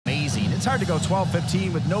it's hard to go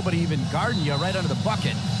 12-15 with nobody even guarding you right under the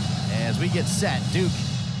bucket. As we get set, Duke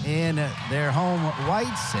in their home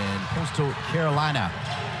whites and Coastal Carolina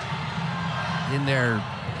in their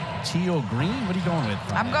teal green. What are you going with?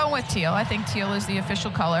 I'm going with teal. I think teal is the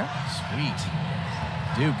official color. Sweet.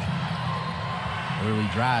 Duke, early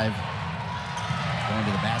drive. Going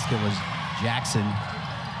to the basket was Jackson.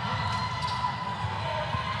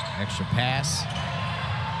 Extra pass.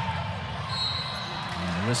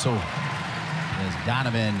 And the whistle as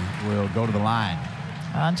Donovan will go to the line.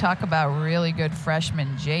 Talk about really good freshmen.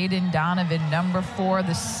 Jaden Donovan, number 4,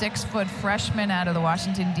 the 6-foot freshman out of the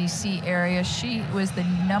Washington, D.C. area. She was the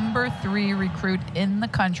number 3 recruit in the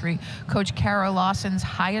country. Coach Kara Lawson's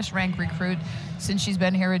highest-ranked recruit since she's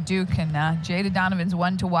been here at Duke. And Jaden Donovan's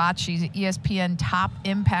one to watch. She's an ESPN top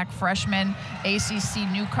impact freshman,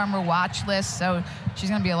 ACC newcomer watch list. So she's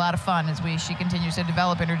going to be a lot of fun as she continues to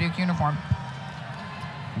develop in her Duke uniform.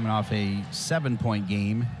 Coming off a 7-point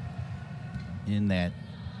game in that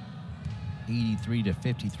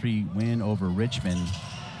 83-53 win over Richmond.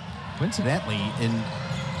 Coincidentally, in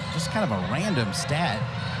just kind of a random stat,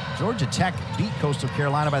 Georgia Tech beat Coastal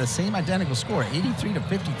Carolina by the same identical score,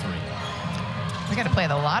 83-53. We got to play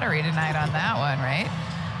the lottery tonight on that one, right?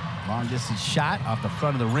 Long distance shot off the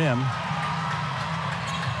front of the rim.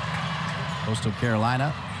 Coastal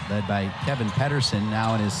Carolina, led by Kevin Pedersen,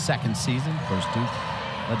 now in his 2nd season. Of course, Duke,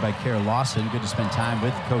 led by Kara Lawson. Good to spend time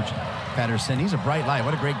with Coach Pedersen. He's a bright light.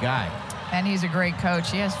 What a great guy. And he's a great coach.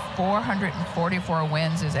 He has 444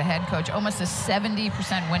 wins as a head coach, almost a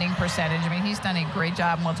 70% winning percentage. I mean, he's done a great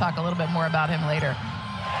job, and we'll talk a little bit more about him later. 3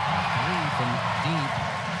 from deep.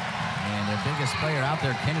 And their biggest player out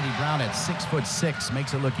there, Kennedy Brown, at 6'6",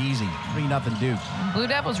 makes it look easy. 3-0 Duke. Blue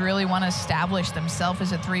Devils really want to establish themselves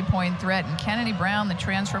as a 3-point threat. And Kennedy Brown, the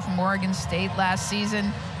transfer from Oregon State last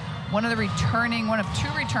season, one of 2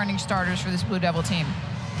 returning starters for this Blue Devil team.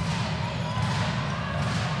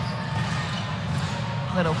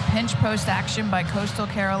 Little pinch post action by Coastal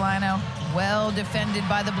Carolina. Well defended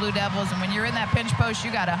by the Blue Devils. And when you're in that pinch post,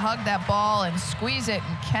 you got to hug that ball and squeeze it.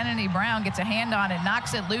 And Kennedy Brown gets a hand on it,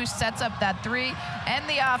 knocks it loose, sets up that 3 and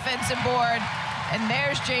the offensive board. And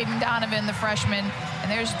there's Jaden Donovan, the freshman.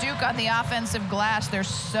 And there's Duke on the offensive glass. They're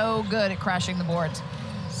so good at crashing the boards.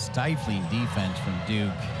 Stifling defense from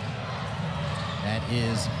Duke. That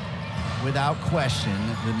is, without question,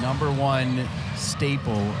 the #1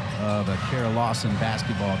 staple of a Kara Lawson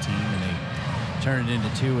basketball team, and they turn it into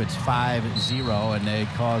 2. It's 5-0, and they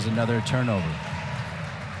cause another turnover.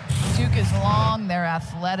 Duke is long, they're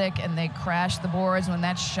athletic, and they crash the boards. When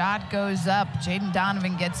that shot goes up, Jaden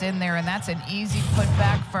Donovan gets in there, and that's an easy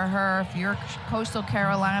putback for her. If you're Coastal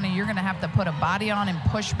Carolina, you're going to have to put a body on and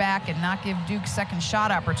push back and not give Duke second shot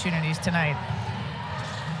opportunities tonight.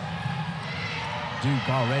 Duke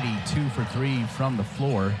already 2 for 3 from the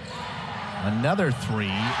floor. Another 3,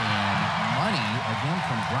 and money again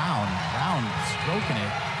from Brown. Brown stroking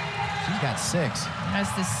it. She's got 6.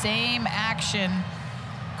 That's the same action.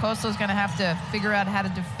 Coastal's going to have to figure out how to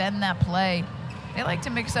defend that play. They like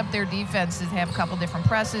to mix up their defenses. They have a couple different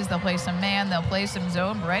presses. They'll play some man. They'll play some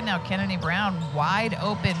zone. But right now, Kennedy Brown wide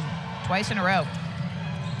open twice in a row.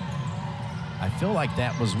 I feel like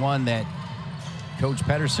that was one that Coach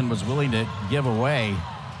Pedersen was willing to give away.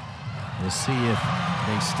 We'll see if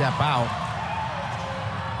they step out.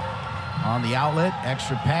 On the outlet,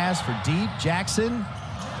 extra pass for deep. Jackson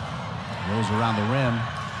goes around the rim.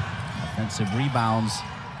 Offensive rebounds.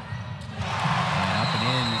 And up and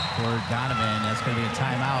in for Donovan. That's going to be a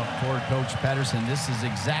timeout for Coach Pedersen. This is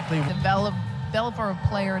exactly... Develop for a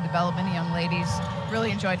player, develop many young ladies.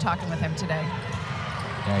 Really enjoyed talking with him today.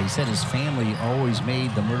 Yeah, he said his family always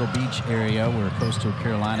made the Myrtle Beach area, where Coastal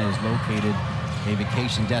Carolina is located, a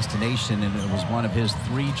vacation destination, and it was one of his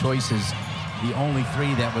 3 choices, the only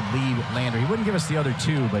 3 that would leave Lander. He wouldn't give us the other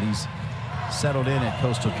 2, but he's settled in at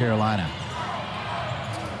Coastal Carolina.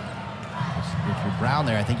 If you're Brown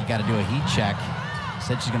there, I think you got to do a heat check.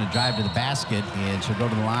 Said she's going to drive to the basket, and she'll go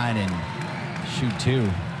to the line and shoot 2.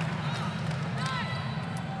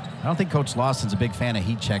 I don't think Coach Lawson's a big fan of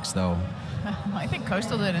heat checks, though. I think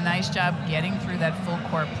Coastal did a nice job getting through that full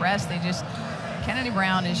court press. Kennedy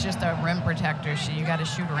Brown is just a rim protector. You got to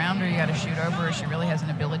shoot around her, you got to shoot over her. She really has an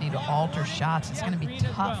ability to alter shots. It's going to be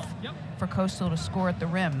tough for Coastal to score at the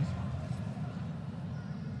rim.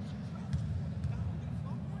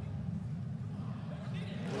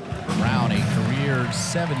 Brown, a career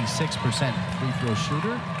 76% free throw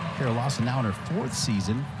shooter. Kara Lawson now in her 4th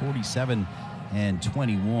season, 47 and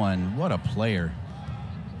 21. What a player.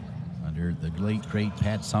 Under the great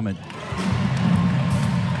Pat Summitt.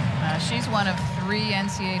 She's one of 3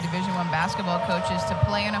 NCAA Division I basketball coaches to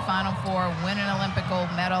play in a Final Four, win an Olympic gold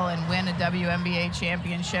medal, and win a WNBA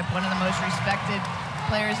championship. One of the most respected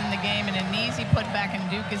players in the game, and an easy putback, and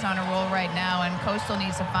Duke is on a roll right now, and Coastal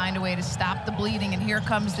needs to find a way to stop the bleeding, and here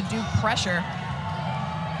comes the Duke pressure.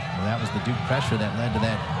 Well, that was the Duke pressure that led to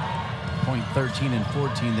that point 13 and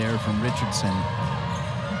 14 there from Richardson.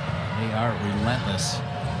 They are relentless.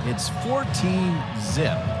 It's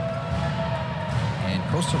 14-zip. And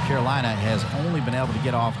Coastal Carolina has only been able to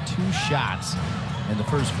get off 2 shots in the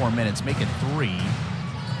first 4 minutes, make it 3.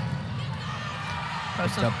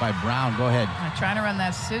 Picked up by Brown. Go ahead. Trying to run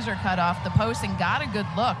that scissor cut off the post and got a good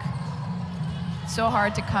look. It's so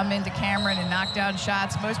hard to come into Cameron and knock down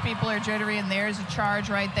shots. Most people are jittery, and there's a charge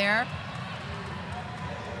right there.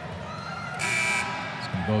 It's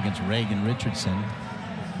going to go against Reagan Richardson.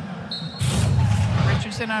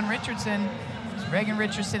 Richardson on Richardson. Reagan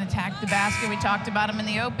Richardson attacked the basket. We talked about him in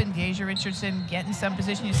the open. Deja Richardson getting some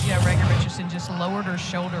position. You see how Reagan Richardson just lowered her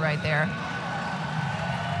shoulder right there.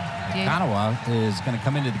 Kanawa is going to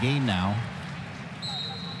come into the game now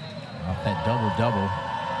off that double-double.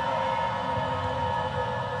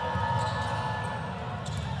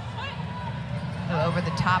 Over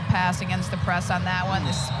the top pass against the press on that one.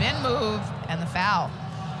 The spin move and the foul.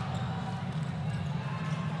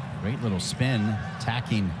 Great little spin,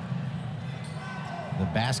 attacking the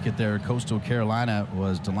basket there. Coastal Carolina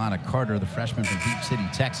was Delana Carter, the freshman from Deep City,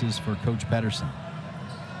 Texas, for Coach Pedersen.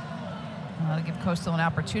 Well, to give Coastal an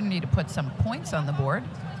opportunity to put some points on the board.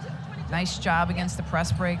 Nice job against the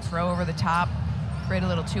press break, throw over the top, create a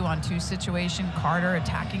little 2-on-2 situation. Carter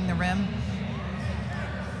attacking the rim.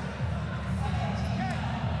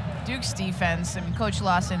 Duke's defense, I mean, Coach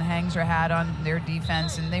Lawson hangs her hat on their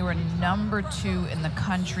defense, and they were number 2 in the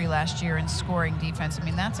country last year in scoring defense. I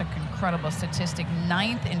mean, that's an incredible statistic.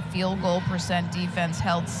 9th in field goal percent defense,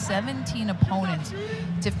 held 17 opponents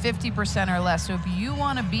to 50% or less. So if you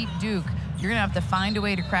want to beat Duke, you're going to have to find a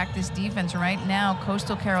way to crack this defense. Right now,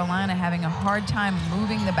 Coastal Carolina having a hard time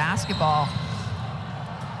moving the basketball.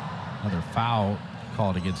 Another foul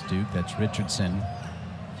called against Duke. That's Richardson.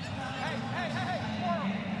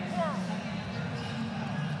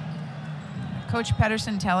 Coach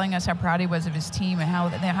Pedersen telling us how proud he was of his team and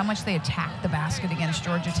how much they attacked the basket against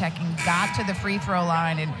Georgia Tech and got to the free throw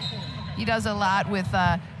line. And he does a lot with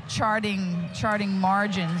charting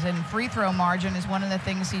margins, and free throw margin is one of the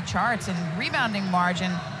things he charts. And rebounding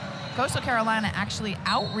margin, Coastal Carolina actually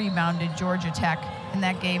out-rebounded Georgia Tech in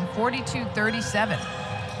that game, 42-37.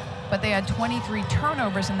 But they had 23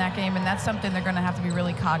 turnovers in that game, and that's something they're going to have to be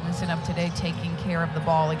really cognizant of today, taking care of the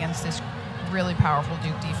ball against this really powerful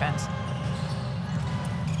Duke defense.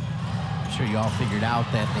 I'm sure you all figured out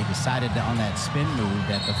that they decided on that spin move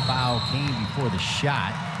that the foul came before the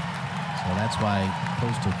shot. So that's why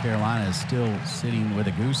Coastal Carolina is still sitting with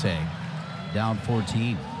a goose egg, down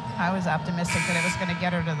 14. I was optimistic that it was going to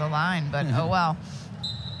get her to the line, but oh well.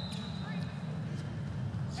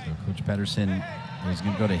 So Coach Pedersen is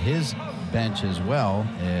going to go to his bench as well,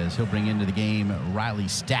 as he'll bring into the game Riley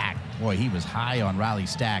Stack. Boy, he was high on Riley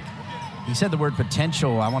Stack. He said the word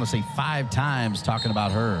potential, I want to say 5 times, talking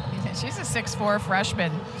about her. She's a 6'4"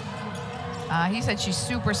 freshman. He said she's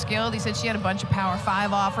super skilled. He said she had a bunch of Power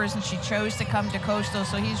 5 offers, and she chose to come to Coastal,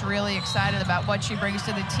 so he's really excited about what she brings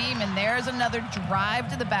to the team. And there's another drive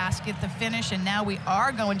to the basket, the finish, and now we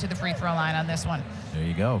are going to the free throw line on this one. There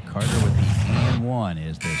you go. Carter with the and one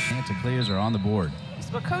as the Chanticleers are on the board.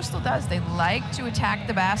 That's what Coastal does. They like to attack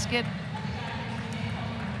the basket.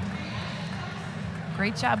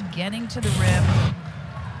 Great job getting to the rim,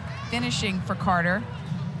 finishing for Carter.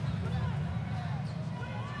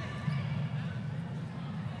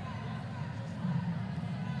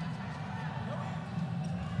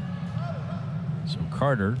 So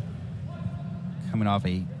Carter, coming off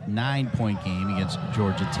a 9-point game against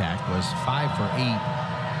Georgia Tech, was 5 for 8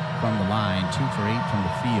 from the line, 2 for 8 from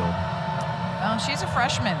the field. Well, she's a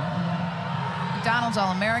freshman. McDonald's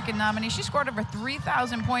All-American nominee. She scored over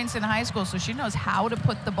 3,000 points in high school, so she knows how to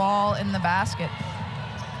put the ball in the basket.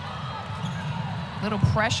 Little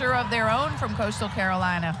pressure of their own from Coastal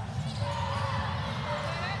Carolina.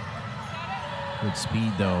 Good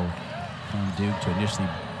speed, though, from Duke to initially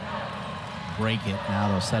break it. Now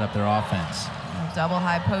they'll set up their offense. Double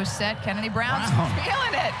high post set. Kennedy Brown's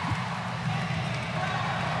feeling it.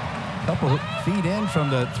 Couple feet in from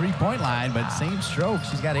the three-point line, but same stroke.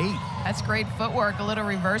 She's got 8. That's great footwork. A little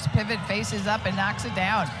reverse pivot, faces up and knocks it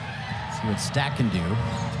down. See what Stack can do.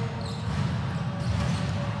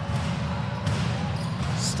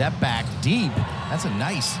 Step back deep. That's a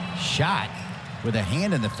nice shot with a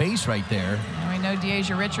hand in the face right there. And we know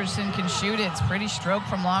Deasia Richardson can shoot it. It's pretty stroke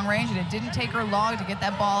from long range, and it didn't take her long to get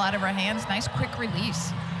that ball out of her hands. Nice quick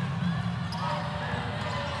release.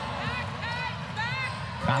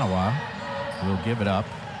 Kanawa will give it up.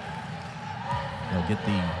 They'll get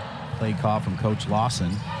the play call from Coach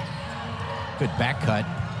Lawson. Good back cut.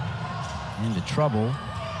 Into trouble.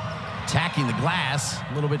 Attacking the glass.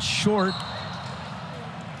 A little bit short.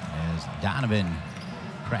 As Donovan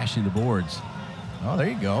crashing the boards. Oh, there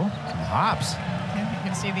you go. Some hops. You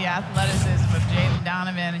can see the athleticism of Jaden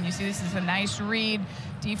Donovan, and you see this is a nice read.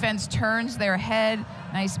 Defense turns their head.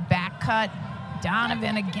 Nice back cut.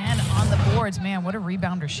 Donovan again on the boards. Man, what a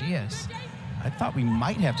rebounder she is. I thought we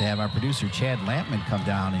might have to have our producer, Chad Lampman, come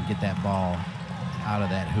down and get that ball out of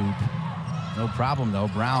that hoop. No problem, though.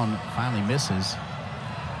 Brown finally misses.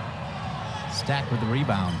 Stack with the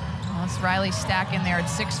rebound. Well, it's Riley Stack in there at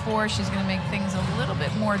 6'4". She's going to make things a little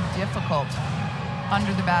bit more difficult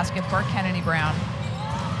under the basket for Kennedy Brown.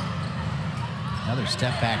 Another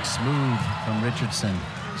step back smooth from Richardson.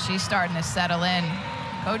 She's starting to settle in.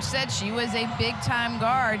 Coach said she was a big-time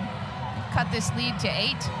guard. Cut this lead to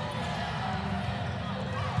 8.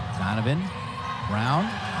 Donovan, Brown,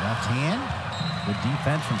 left hand. Good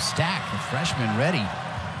defense from Stack, the freshman ready.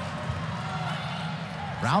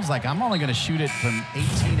 Brown's like, I'm only going to shoot it from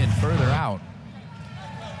 18 and further out.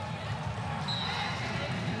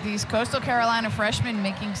 These Coastal Carolina freshmen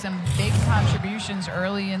making some big contributions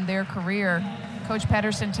early in their career. Coach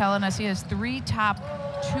Pedersen telling us he has 3 top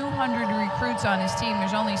 200 recruits on his team.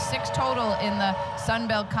 There's only 6 total in the Sun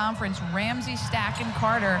Belt Conference. Ramsey, Stack, and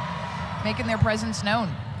Carter making their presence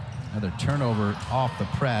known. Another turnover off the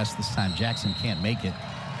press. This time Jackson can't make it.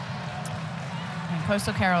 And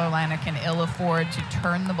Coastal Carolina can ill afford to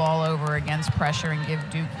turn the ball over against pressure and give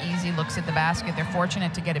Duke easy looks at the basket. They're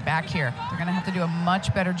fortunate to get it back here. They're going to have to do a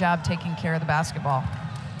much better job taking care of the basketball.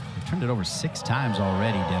 They turned it over 6 times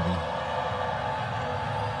already, Debbie.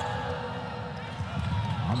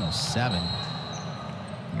 Almost 7.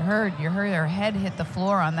 You heard her head hit the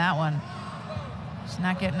floor on that one. She's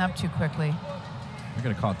not getting up too quickly. They're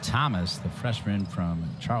going to call Thomas, the freshman from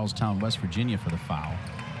Charlestown, West Virginia, for the foul.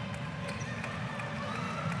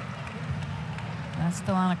 That's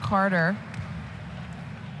Delana Carter.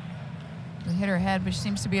 We hit her head, but she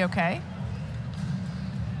seems to be okay.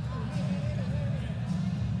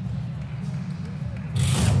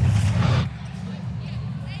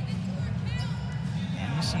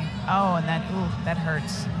 Oh, and that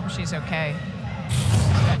hurts. She's okay.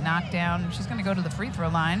 She's got knocked down. She's going to go to the free throw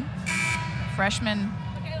line. Freshman.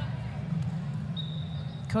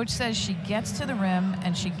 Coach says she gets to the rim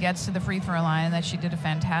and she gets to the free throw line, and that she did a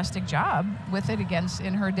fantastic job with it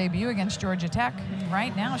in her debut against Georgia Tech.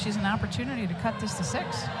 Right now, she's an opportunity to cut this to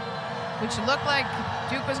 6, which looked like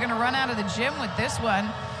Duke was going to run out of the gym with this one.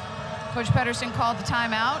 Coach Pedersen called the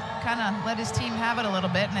timeout, kind of let his team have it a little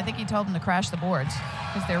bit, and I think he told them to crash the boards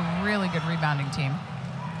because they're a really good rebounding team.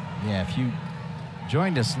 Yeah, if you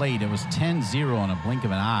joined us late, it was 10-0 on a blink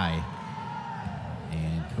of an eye.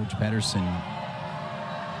 And Coach Pedersen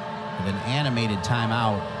with an animated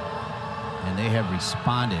timeout, and they have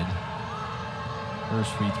responded.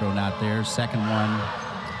 First free throw not there. Second one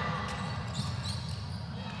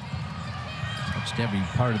touched every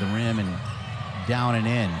part of the rim and down and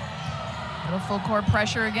in. Little full court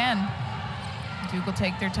pressure again. Duke will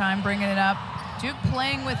take their time bringing it up. Duke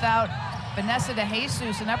playing without Vanessa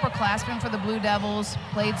DeJesus, an upperclassman for the Blue Devils.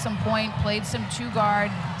 Played some point, played some 2-guard.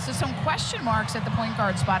 So some question marks at the point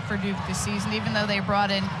guard spot for Duke this season, even though they brought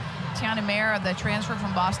in Tiana Mayer, the transfer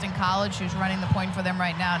from Boston College, who's running the point for them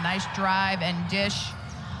right now. Nice drive and dish.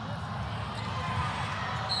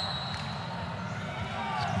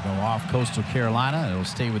 It's going to go off Coastal Carolina. It'll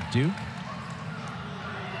stay with Duke.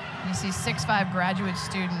 You see 6'5" graduate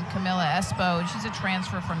student Camilla Espo. She's a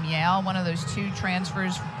transfer from Yale, one of those 2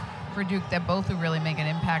 transfers for Duke that both will really make an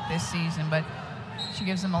impact this season. But she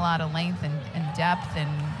gives them a lot of length and depth, and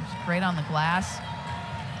she's great on the glass.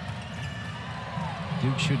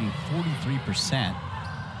 Duke shooting 43%.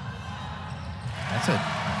 That's a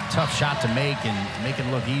tough shot to make, and make it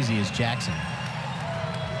look easy as Jackson.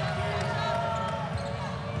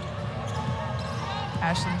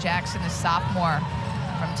 Ashlon Jackson, a sophomore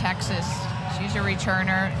from Texas. She's a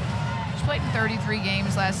returner. She played in 33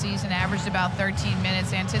 games last season, averaged about 13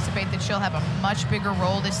 minutes. Anticipate that she'll have a much bigger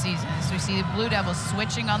role this season. So we see the Blue Devils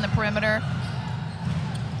switching on the perimeter.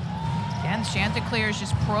 Again, Chanticleers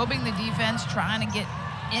just probing the defense, trying to get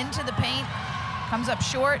into the paint. Comes up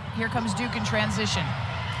short. Here comes Duke in transition.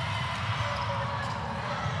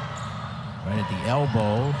 Right at the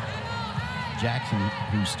elbow. Jackson,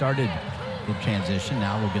 who started the transition,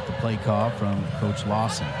 now will get the play call from Coach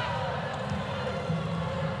Lawson.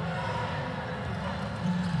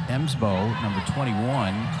 Emsbo, number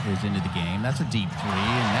 21, is into the game. That's a deep three,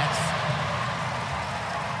 and that's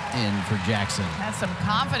in for Jackson. That's some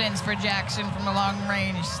confidence for Jackson from a long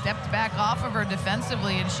range. Stepped back off of her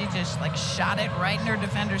defensively, and she just like shot it right in her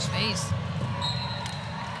defender's face.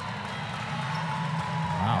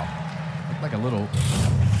 Wow. Looked like a little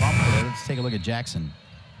bump there. Let's take a look at Jackson.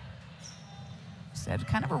 Said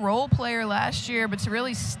kind of a role player last year, but to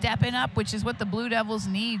really stepping up, which is what the Blue Devils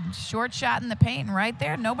need. Short shot in the paint, and right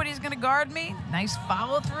there, nobody's going to guard me. Nice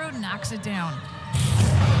follow through, knocks it down.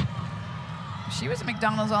 She was a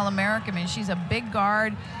McDonald's All-American. I mean, she's a big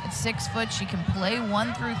guard at 6 foot. She can play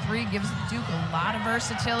 1 through 3, gives Duke a lot of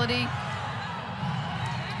versatility.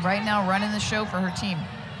 Right now, running the show for her team.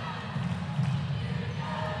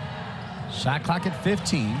 Shot clock at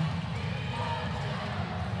 15.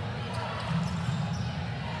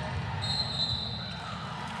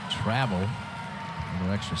 Travel, a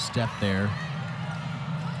little extra step there,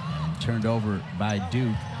 and turned over by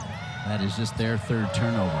Duke. That is just their 3rd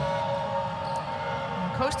turnover.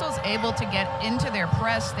 When Coastal's able to get into their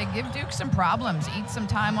press, they give Duke some problems. Eat some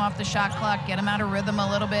time off the shot clock, get them out of rhythm a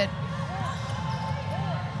little bit.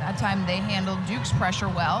 That time they handled Duke's pressure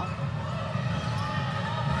well.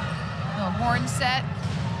 Little horn set.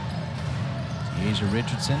 Asia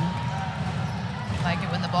Richardson. Like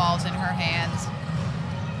it when the ball's in her hands.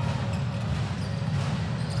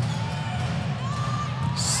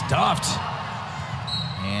 Stuffed,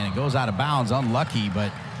 and it goes out of bounds. Unlucky,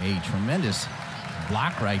 but a tremendous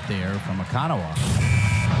block right there from Akanawa.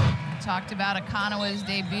 Talked about Akanawa's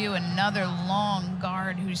debut, another long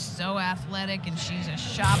guard who's so athletic, and she's a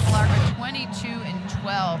shot blocker, 22 and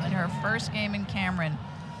 12 in her first game in Cameron.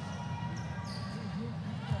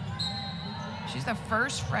 She's the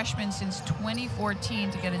first freshman since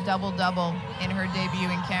 2014 to get a double-double in her debut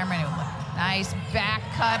in Cameron. Nice back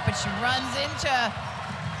cut, but she runs into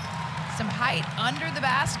some height under the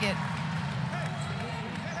basket.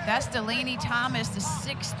 That's Delaney Thomas, the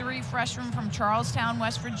 6'3" freshman from Charlestown,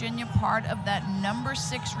 West Virginia, part of that number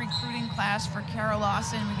 6 recruiting class for Carol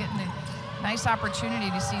Lawson. We're getting a nice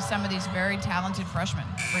opportunity to see some of these very talented freshmen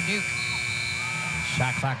for Duke.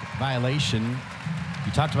 Shot clock violation.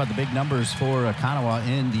 You talked about the big numbers for Akanawa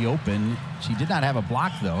in the open. She did not have a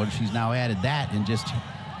block, though, and she's now added that in just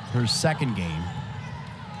her 2nd game.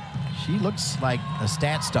 She looks like a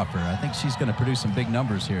stat stuffer. I think she's going to produce some big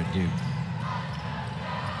numbers here at Duke.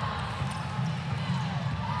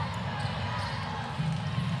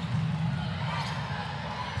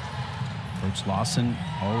 Coach Lawson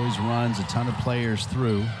always runs a ton of players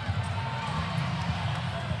through.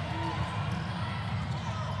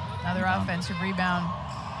 Another offensive rebound.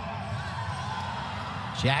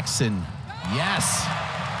 Jackson, yes.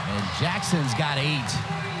 And Jackson's got 8.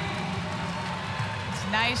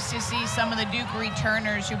 Nice to see some of the Duke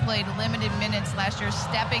returners who played limited minutes last year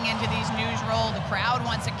stepping into these news roles. The crowd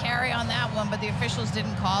wants a carry on that one, but the officials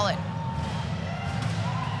didn't call it.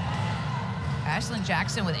 Ashlon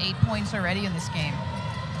Jackson with 8 points already in this game.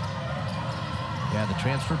 Yeah, the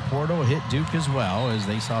transfer portal hit Duke as well, as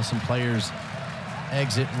they saw some players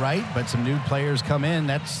exit right, but some new players come in.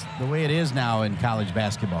 That's the way it is now in college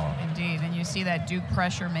basketball. Indeed, and you see that Duke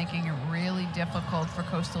pressure making it really difficult for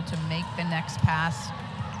Coastal to make the next pass.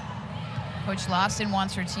 Coach Lawson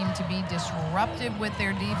wants her team to be disruptive with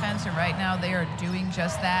their defense, and right now they are doing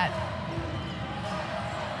just that.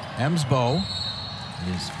 Emsbo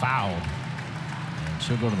is fouled. And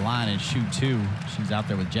she'll go to the line and shoot 2. She's out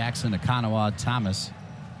there with Jackson, Akanawa, Thomas.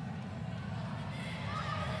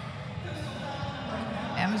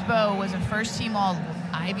 Emsbo was a first-team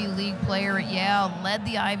All-Ivy League player at Yale, led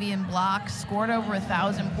the Ivy in blocks, scored over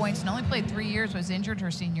 1,000 points, and only played 3 years, was injured her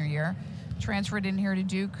senior year. Transferred in here to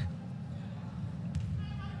Duke.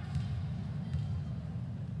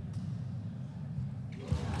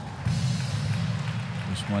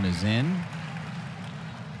 This one is in.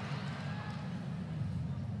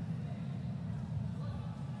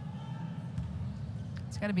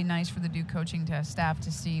 It's got to be nice for the Duke coaching staff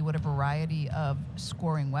to see what a variety of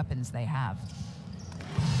scoring weapons they have.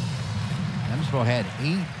 Emsbo had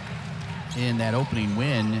 8 in that opening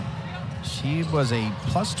win. She was a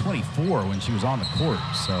plus 24 when she was on the court,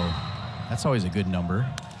 so that's always a good number.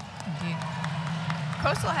 Indeed.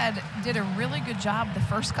 Coastal did a really good job the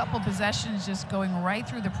first couple possessions, just going right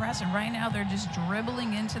through the press, and right now they're just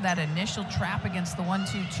dribbling into that initial trap against the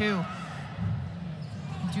 1-2-2.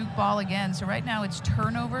 Duke ball again. So right now it's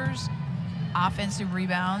turnovers, offensive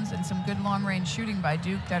rebounds, and some good long-range shooting by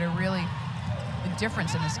Duke that are really the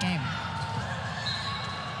difference in this game.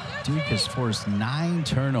 Duke has forced 9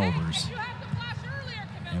 turnovers.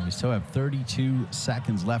 And And we still have 32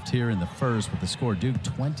 seconds left here in the first with the score Duke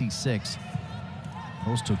 26,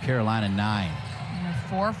 Coastal Carolina 9. And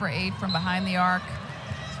 4 for 8 from behind the arc.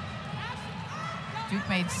 Duke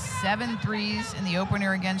made 7 threes in the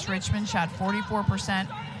opener against Richmond, shot 44%. And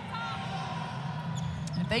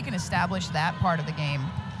if they can establish that part of the game,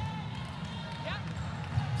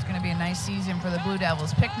 it's going to be a nice season for the Blue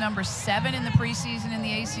Devils. Pick number 7 in the preseason in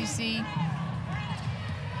the ACC.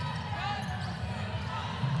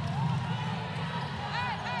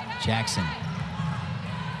 Jackson.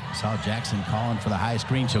 Saw Jackson calling for the high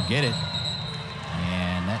screen. She'll get it.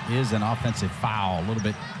 And that is an offensive foul. A little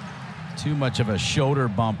bit too much of a shoulder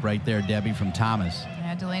bump right there, Debbie, from Thomas.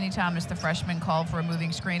 Yeah, Delaney Thomas, the freshman, called for a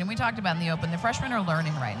moving screen. And we talked about in the open, the freshmen are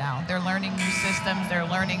learning right now. They're learning new systems. They're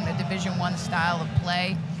learning the Division I style of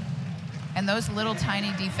play. And those little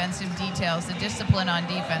tiny defensive details, the discipline on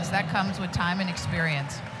defense, that comes with time and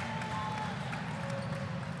experience.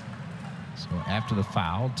 So after the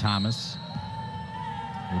foul, Thomas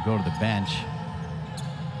will go to the bench.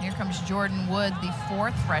 Here comes Jordan Wood, the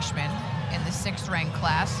 4th freshman in the 6th-ranked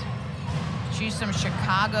class. She's from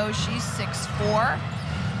Chicago. She's 6'4".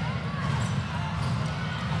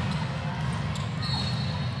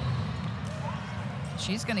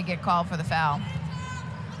 She's going to get called for the foul.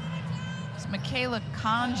 It's Michaela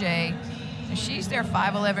Conjay. She's their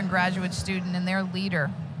 5'11" graduate student and their leader.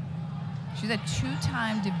 She's a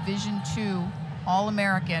 2-time Division II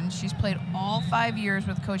All-American. She's played all 5 years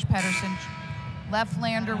with Coach Pedersen.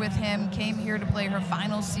 Left-lander with him, came here to play her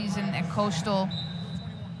final season at Coastal.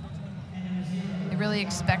 They really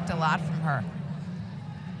expect a lot from her.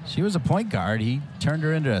 She was a point guard. He turned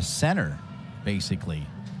her into a center, basically,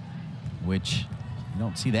 which you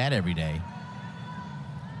don't see that every day.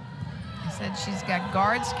 He said she's got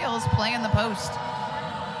guard skills playing the post.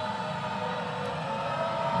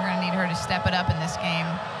 We're going to need her to step it up in this game.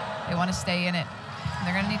 They want to stay in it. And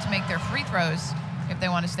they're going to need to make their free throws if they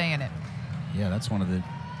want to stay in it. Yeah, that's one of the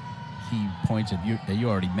key points that you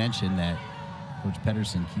already mentioned that Coach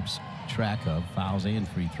Pedersen keeps track of, fouls and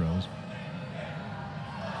free throws.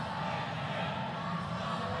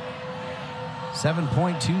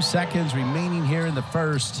 7.2 seconds remaining here in the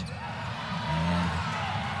first. And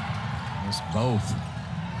missed both.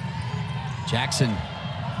 Jackson,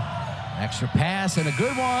 extra pass and a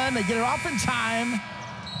good one. They get it off in time,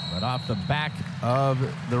 but off the back of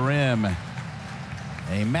the rim.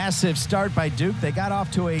 A massive start by Duke. They got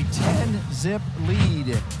off to a 10-zip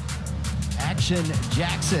lead. Ashlon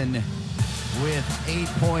Jackson with 8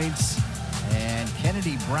 points. And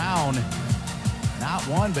Kennedy Brown, not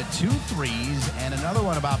 1, but 2 threes. And another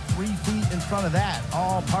one about 3 feet in front of that.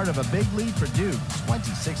 All part of a big lead for Duke,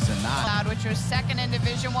 26-9. Which was 2nd in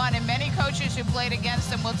Division I. And many coaches who played against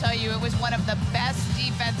them will tell you it was one of the best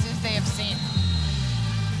defenses they have seen.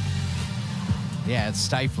 Yeah, it's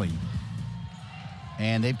stifling.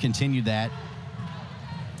 And they've continued that.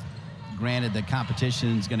 Granted, the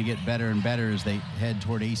competition is going to get better and better as they head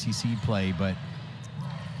toward ACC play, but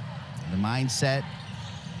the mindset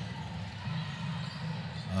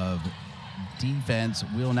of defense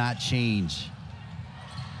will not change.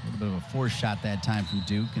 A little bit of a forced shot that time from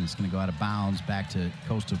Duke, and it's going to go out of bounds back to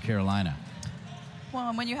Coastal Carolina. Well,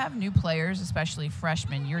 and when you have new players, especially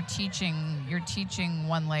freshmen, you're teaching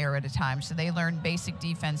one layer at a time. So they learn basic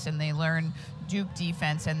defense and they learn Duke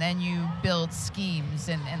defense, and then you build schemes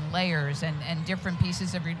and layers and different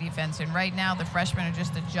pieces of your defense. And right now, the freshmen are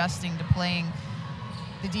just adjusting to playing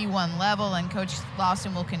the D1 level, and Coach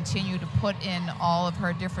Lawson will continue to put in all of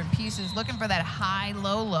her different pieces, looking for that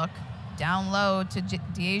high-low look, down low to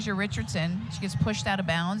Deasia Richardson. She gets pushed out of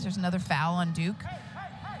bounds. There's another foul on Duke.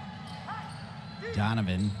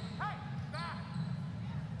 Donovan.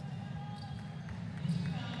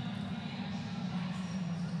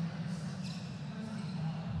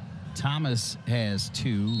 Thomas has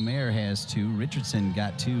 2. Mayer has 2. Richardson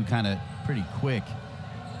got 2 kind of pretty quick.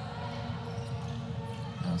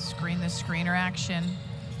 They'll screen the screener action.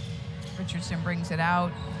 Richardson brings it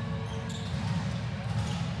out.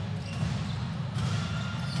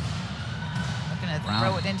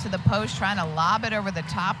 Throw it into the post, trying to lob it over the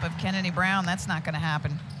top of Kennedy Brown. That's not going to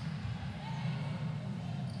happen.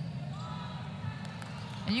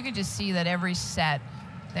 And you can just see that every set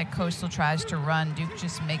that Coastal tries to run, Duke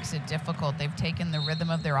just makes it difficult. They've taken the rhythm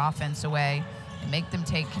of their offense away and make them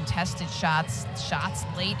take contested shots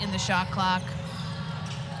late in the shot clock.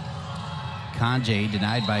 Conjay,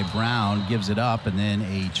 denied by Brown, gives it up, and then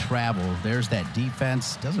a travel. There's that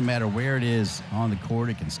defense. Doesn't matter where it is on the court.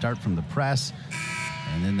 It can start from the press,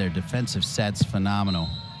 and then their defensive set's phenomenal.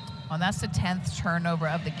 Well, that's the 10th turnover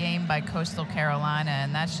of the game by Coastal Carolina,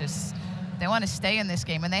 and that's just They want to stay in this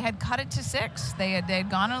game, and they had cut it to 6. They had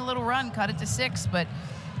gone on a little run, cut it to 6, but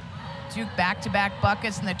Duke back-to-back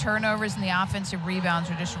buckets, and the turnovers and the offensive rebounds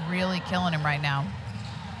are just really killing him right now.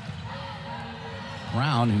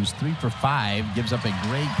 Brown, who's 3 for 5, gives up a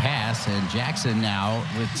great pass, and Jackson now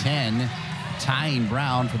with 10, tying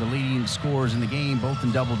Brown for the leading scorers in the game, both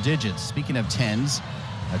in double digits. Speaking of 10s,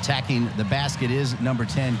 attacking the basket is number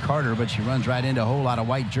 10, Carter, but she runs right into a whole lot of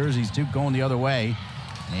white jerseys. Duke going the other way,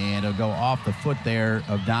 and it'll go off the foot there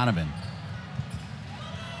of Donovan.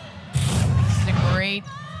 This is a great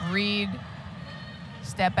read.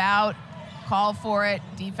 Step out, call for it.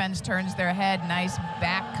 Defense turns their head. Nice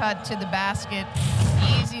back cut to the basket.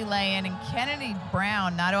 Easy lay-in. And Kennedy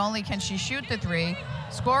Brown, not only can she shoot the 3,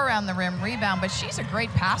 score around the rim, rebound, but she's a great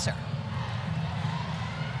passer.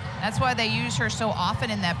 That's why they use her so often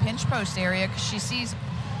in that pinch post area, because she sees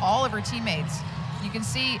all of her teammates. You can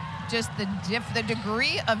see just the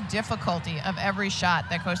degree of difficulty of every shot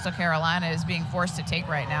that Coastal Carolina is being forced to take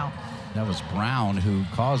right now. That was Brown who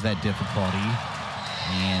caused that difficulty,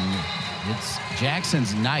 and it's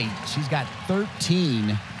Jackson's night. She's got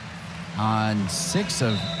 13 on 6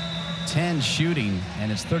 of 10 shooting,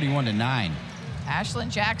 and it's 31-9. Ashlon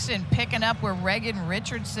Jackson picking up where Reagan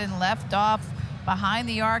Richardson left off behind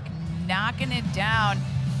the arc, knocking it down.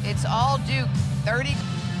 It's all Duke.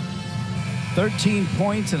 13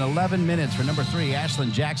 points in 11 minutes for number 3,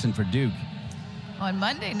 Ashlon Jackson for Duke. On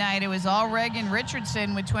Monday night, it was all Reagan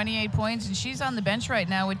Richardson with 28 points, and she's on the bench right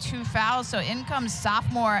now with 2 fouls. So in comes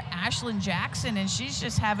sophomore Ashlon Jackson, and she's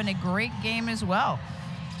just having a great game as well.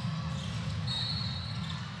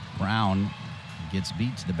 Brown gets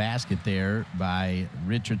beat to the basket there by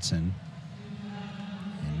Richardson.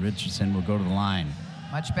 And Richardson will go to the line.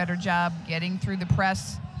 Much better job getting through the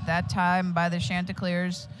press that time by the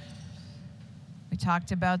Chanticleers. We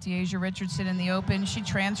talked about Deasia Richardson in the Open. She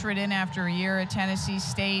transferred in after a year at Tennessee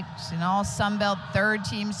State. She's an all Sunbelt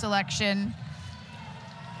third-team selection.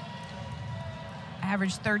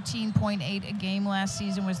 Averaged 13.8 a game last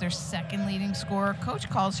season, was their second leading scorer. Coach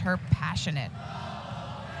calls her passionate.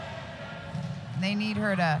 They need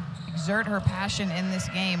her to exert her passion in this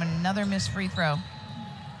game. And another missed free throw.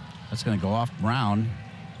 That's going to go off Brown.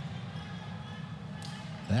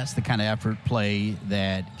 That's the kind of effort play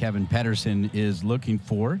that Kevin Pedersen is looking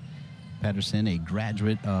for. Pedersen, a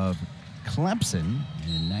graduate of Clemson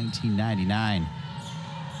in 1999.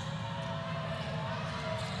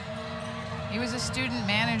 He was a student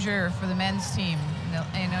manager for the men's team,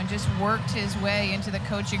 just worked his way into the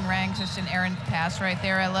coaching ranks. Just an errant pass right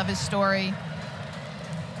there. I love his story.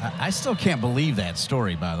 I still can't believe that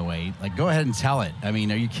story, by the way. Like, go ahead and tell it. I mean,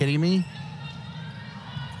 are you kidding me?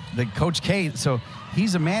 The Coach K, so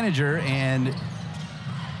he's a manager, and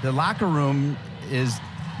the locker room is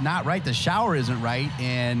not right. The shower isn't right,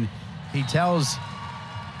 and he tells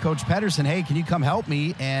Coach Pedersen, hey, can you come help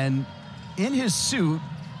me? And in his suit,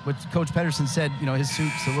 which Coach Pedersen said, his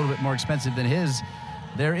suit's a little bit more expensive than his,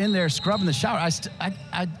 they're in there scrubbing the shower.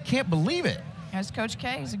 I can't believe it. There's Coach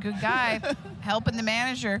K. He's a good guy, helping the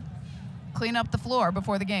manager clean up the floor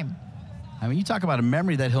before the game. I mean, you talk about a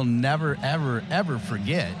memory that he'll never, ever, ever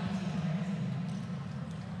forget.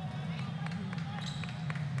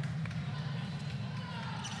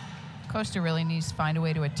 Costa really needs to find a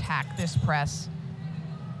way to attack this press.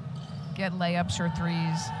 Get layups or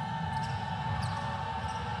threes.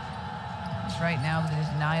 Just right now, the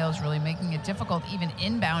denial is really making it difficult, even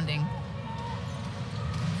inbounding.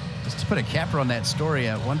 Just to put a capper on that story,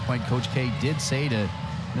 at one point, Coach K did say to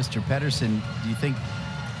Mr. Pedersen, do you think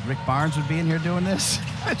Rick Barnes would be in here doing this?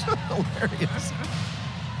 It's hilarious.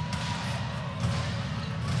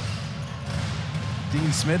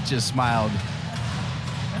 Dean Smith just smiled.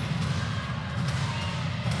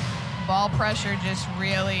 Ball pressure just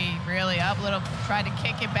really, really up. Tried to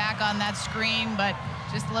kick it back on that screen, but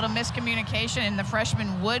just a little miscommunication, and the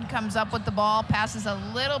freshman Wood comes up with the ball, passes a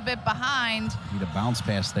little bit behind. Need a bounce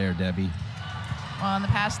pass there, Debbie. Well, and the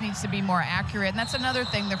pass needs to be more accurate, and that's another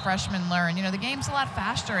thing the freshmen learn. The game's a lot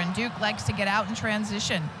faster, and Duke likes to get out in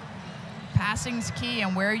transition. Passing's key,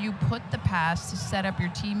 and where you put the pass to set up your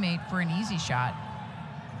teammate for an easy shot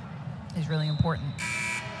is really important.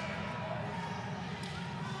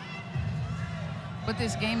 What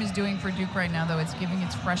this game is doing for Duke right now, though, it's giving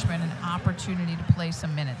its freshmen an opportunity to play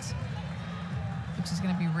some minutes, which is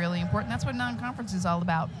going to be really important. That's what non-conference is all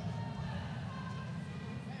about.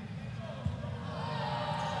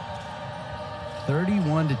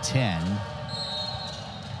 (31-10),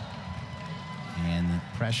 and the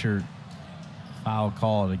pressure foul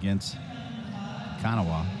called against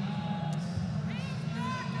Kanawha.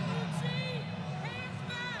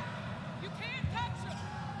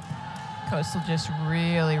 Coastal just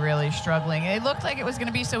really, really struggling. It looked like it was going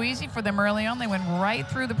to be so easy for them early on. They went right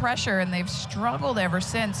through the pressure, and they've struggled ever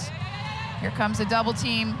since. Here comes a double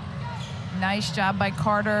team. Nice job by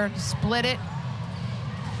Carter to split it.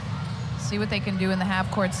 See what they can do in the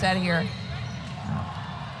half-court set here.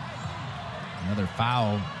 Another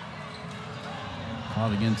foul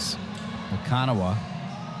called against Okanawa.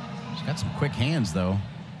 She's got some quick hands, though.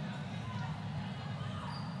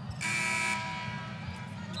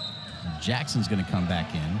 Jackson's going to come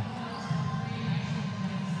back in.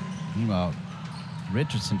 Meanwhile,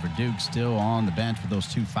 Richardson for Duke still on the bench with those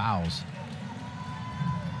 2 fouls.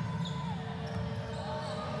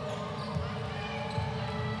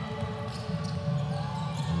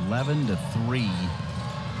 (11-3)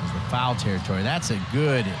 is the foul territory. That's a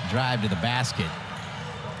good drive to the basket.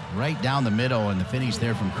 Right down the middle, and the finish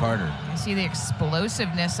there from Carter. You see the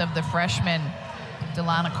explosiveness of the freshman,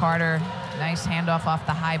 Delana Carter. Nice handoff off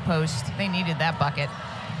the high post. They needed that bucket.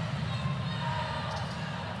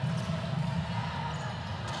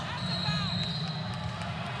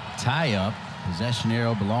 Tie-up. Possession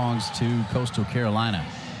arrow belongs to Coastal Carolina.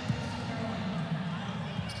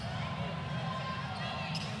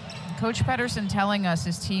 Coach Pedersen telling us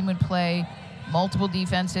his team would play multiple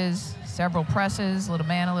defenses, several presses, a little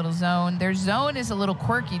man, a little zone. Their zone is a little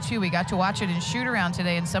quirky, too. We got to watch it in shoot-around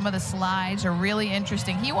today, and some of the slides are really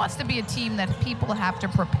interesting. He wants to be a team that people have to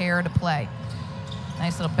prepare to play.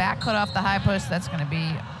 Nice little back cut off the high post. That's going to be,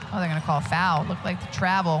 oh, they're going to call a foul. Looked like the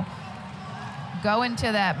travel. Go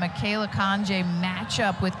into that Michaela Conjay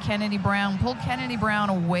matchup with Kennedy Brown. Pulled Kennedy Brown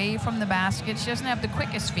away from the basket. She doesn't have the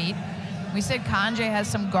quickest feet. We said Conjay has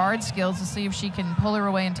some guard skills to see if she can pull her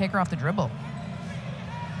away and take her off the dribble.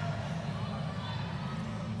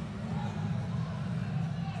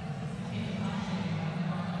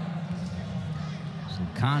 So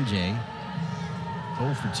Conjay,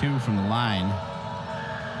 0 for 2 from the line.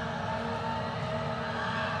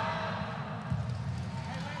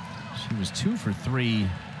 She was 2 for 3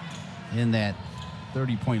 in that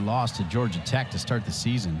 30-point loss to Georgia Tech to start the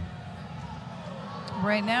season.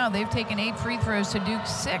 Right now, they've taken 8 free throws to Duke's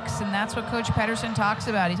 6, and that's what Coach Pedersen talks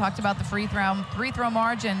about. He talked about the free throw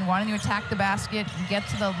margin, wanting to attack the basket and get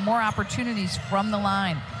to the more opportunities from the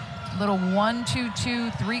line. Little 1-2-2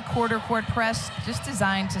 3/4 court press, just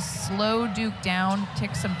designed to slow Duke down,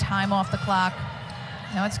 take some time off the clock.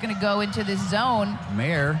 Now it's going to go into this zone.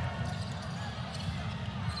 Mayer.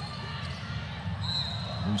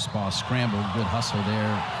 Loose ball scrambled. Good hustle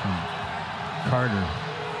there from Carter.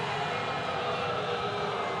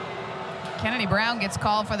 Kennedy Brown gets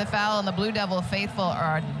called for the foul, and the Blue Devil faithful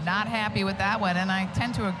are not happy with that one, and I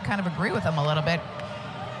tend to kind of agree with them a little bit.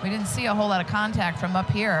 We didn't see a whole lot of contact from up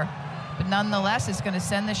here, but nonetheless, it's going to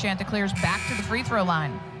send the Chanticleers back to the free throw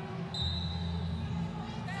line.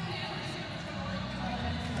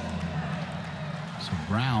 So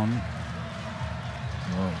Brown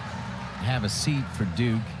will have a seat for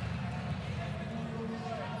Duke.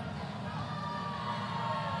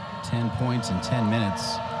 10 points in 10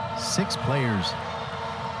 minutes. 6 players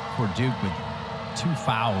for Duke with 2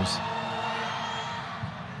 fouls.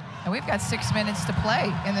 And we've got 6 minutes to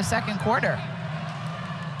play in the second quarter.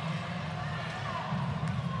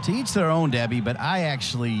 To each their own, Debbie, but I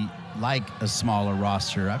actually like a smaller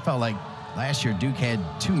roster. I felt like last year Duke had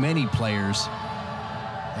too many players,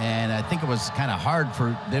 and I think it was kind of hard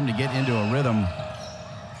for them to get into a rhythm.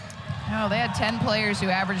 No, they had 10 players who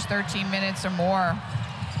averaged 13 minutes or more.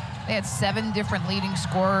 They had 7 different leading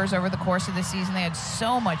scorers over the course of the season. They had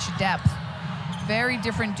so much depth. Very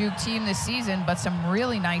different Duke team this season, but some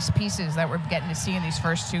really nice pieces that we're getting to see in these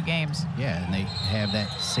first 2 games. Yeah, and they have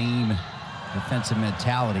that same defensive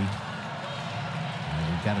mentality.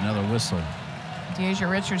 We've got another whistle. Deasia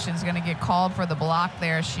Richardson's going to get called for the block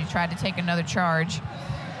there. She tried to take another charge.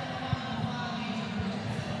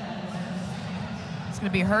 It's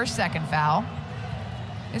going to be her second foul.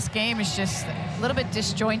 This game is just a little bit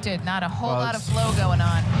disjointed, not a whole lot of flow going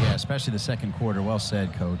on. Yeah, especially the second quarter. Well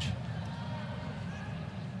said, Coach.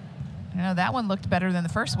 You know, that one looked better than the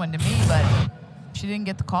first one to me, but she didn't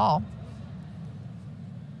get the call.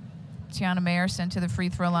 Tiana Mayer sent to the free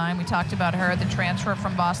throw line. We talked about her, the transfer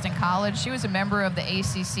from Boston College. She was a member of the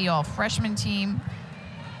ACC all-freshman team.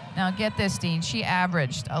 Now, get this, Dean. She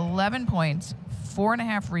averaged 11 points,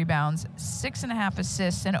 4.5 rebounds, 6.5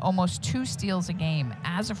 assists, and almost 2 steals a game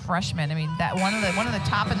as a freshman. I mean, that one of the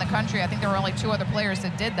top in the country. I think there were only 2 other players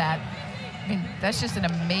that did that. I mean, that's just an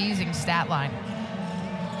amazing stat line.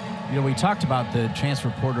 You know, we talked about the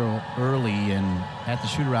transfer portal early, and at the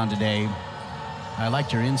shoot-around today, I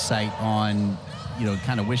liked your insight on, you know,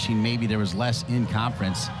 kind of wishing maybe there was less in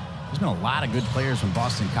conference. There's been a lot of good players from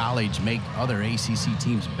Boston College make other ACC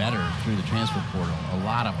teams better through the transfer portal. A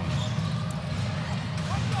lot of them.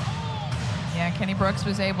 Yeah, Kenny Brooks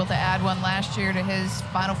was able to add one last year to his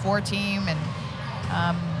Final Four team, and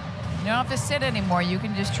you don't have to sit anymore. You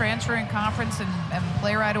can just transfer in conference and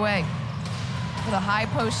play right away. With a high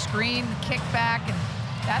post screen, kick back, and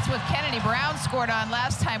that's what Kennedy Brown scored on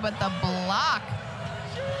last time, but the block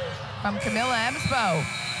from Camilla Emsbo.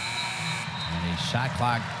 And a shot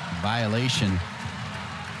clock violation.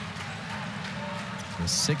 The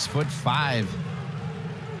 6'5"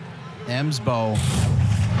 Emsbo.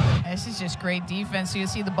 This is just great defense. So you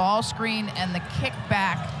see the ball screen and the kick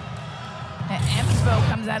back. And Emsbo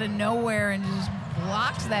comes out of nowhere and just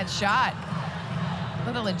blocks that shot.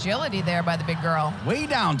 Little agility there by the big girl. Way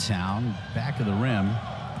downtown, back of the rim.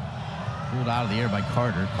 Pulled out of the air by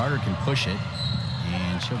Carter. Carter can push it,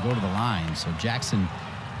 and she'll go to the line. So Jackson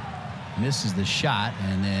misses the shot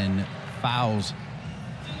and then fouls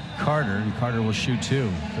Carter, and Carter will shoot 2.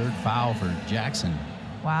 Third foul for Jackson.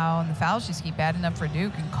 Wow, and the fouls just keep adding up for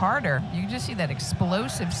Duke. And Carter, you can just see that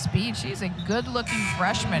explosive speed. She's a good-looking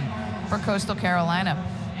freshman for Coastal Carolina.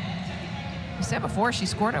 I said before, she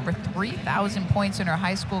scored over 3,000 points in her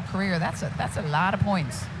high school career. That's a lot of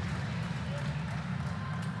points.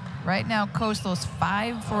 Right now, Coastal's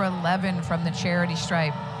 5 for 11 from the charity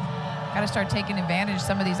stripe. Got to start taking advantage of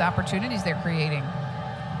some of these opportunities they're creating.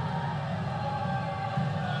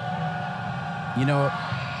 You know,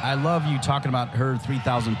 I love you talking about her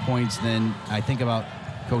 3,000 points. Then I think about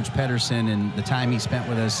Coach Pedersen and the time he spent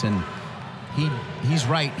with us, and he's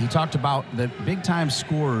right. He talked about the big-time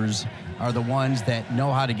scorers are the ones that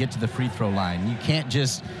know how to get to the free throw line. You can't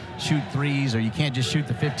just shoot threes, or you can't just shoot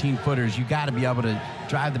the 15-footers. You got to be able to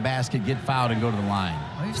drive the basket, get fouled, and go to the line.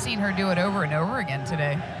 We've seen her do it over and over again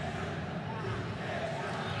today.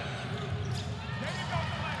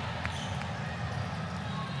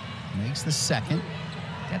 Makes the second.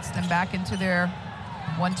 Gets them back into their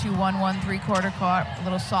 1-2-1-1 three-quarter court. A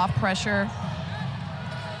little soft pressure.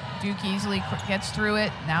 Duke easily gets through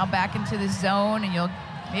it. Now back into the zone, and you'll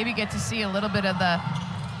maybe get to see a little bit of the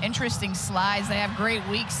interesting slides. They have great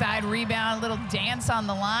weak side rebound, a little dance on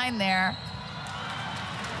the line there.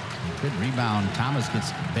 Good rebound. Thomas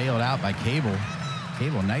gets bailed out by Cable.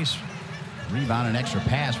 Cable, nice rebound and extra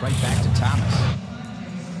pass right back to Thomas.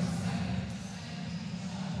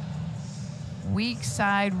 Weak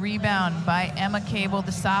side rebound by Emma Cable,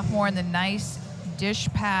 the sophomore, and the nice dish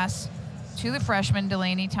pass to the freshman,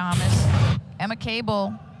 Delaney Thomas. Emma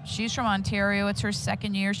Cable, she's from Ontario. It's her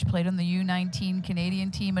second year. She played on the U19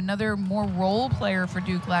 Canadian team. Another more role player for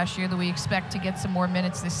Duke last year that we expect to get some more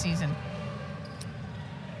minutes this season.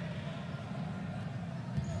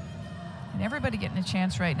 And everybody getting a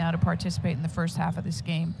chance right now to participate in the first half of this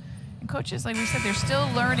game. And coaches, like we said, they're still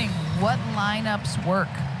learning what lineups work.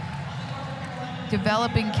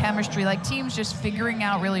 Developing chemistry, like teams just figuring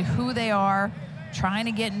out really who they are, trying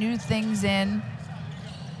to get new things in.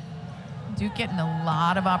 Duke getting a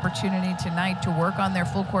lot of opportunity tonight to work on their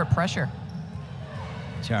full court pressure.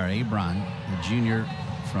 Tara Abron, the junior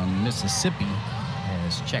from Mississippi,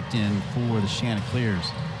 has checked in for the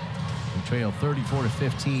Chanticleers. They trail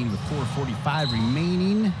 34-15 with 4:45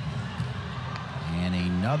 remaining. And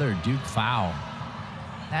another Duke foul.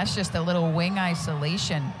 That's just a little wing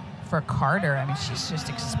isolation for Carter. I mean, she's just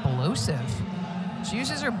explosive. She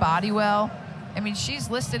uses her body well. I mean, she's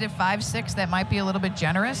listed at 5'6". That might be a little bit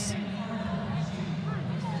generous.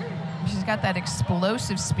 She's got that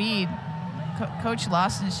explosive speed. Coach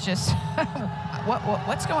Lawson's just,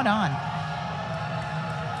 what's going on?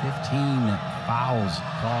 15 fouls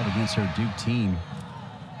called against her Duke team.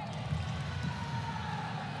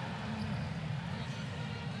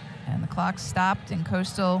 And the clock stopped, and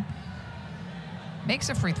Coastal makes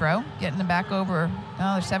a free throw, getting them back over.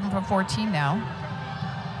 Oh, they're 7 for 14 now.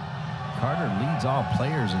 Carter leads all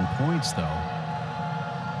players in points, though.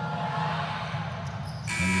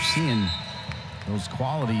 And you're seeing those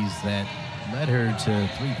qualities that led her to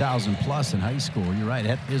 3,000 plus in high school. You're right,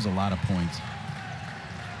 that is a lot of points.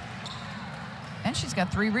 And she's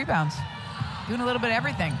got 3 rebounds. Doing a little bit of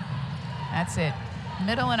everything. That's it.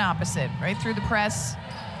 Middle and opposite, right through the press.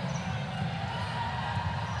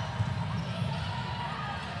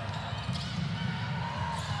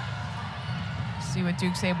 See what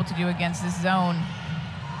Duke's able to do against this zone.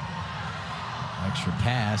 Extra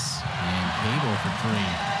pass, and Cable for 3.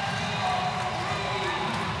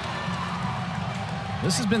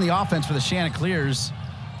 This has been the offense for the Chanticleers.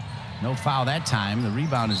 No foul that time. The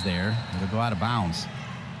rebound is there. It'll go out of bounds.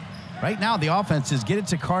 Right now, the offense is get it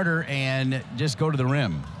to Carter and just go to the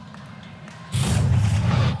rim.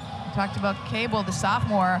 We talked about Cable, the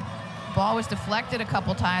sophomore. Ball was deflected a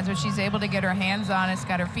couple times, but she's able to get her hands on it. It's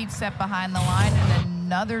got her feet set behind the line, and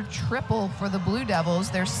another triple for the Blue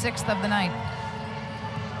Devils, their 6th of the night.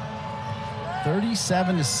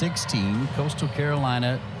 37-16, Coastal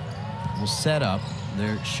Carolina will set up.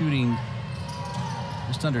 They're shooting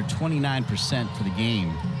just under 29% for the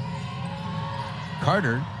game.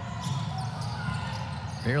 Carter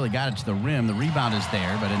barely got it to the rim. The rebound is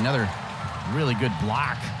there, but another really good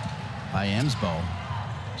block by Emsbo.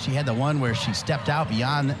 She had the one where she stepped out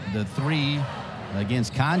beyond the 3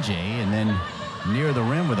 against Kanjé and then near the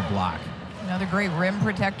rim with a block. Another great rim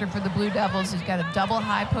protector for the Blue Devils. He's got a double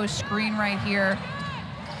high post screen right here.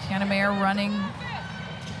 Tiana Mayer running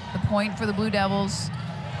the point for the Blue Devils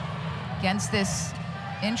against this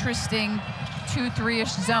interesting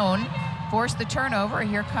 2-3-ish zone. Forced the turnover.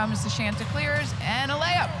 Here comes the Chanticleers and a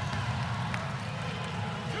layup.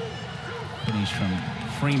 Finish from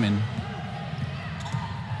Freeman.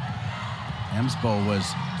 Emsbo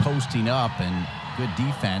was posting up and good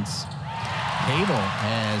defense. Cable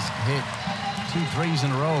has hit 2 threes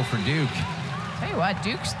in a row for Duke. Tell you what,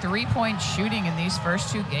 Duke's 3-point shooting in these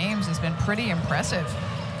first 2 games has been pretty impressive.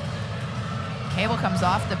 Cable comes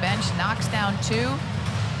off the bench, knocks down 2.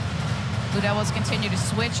 Blue Devils continue to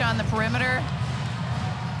switch on the perimeter.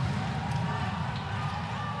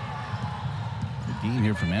 Good game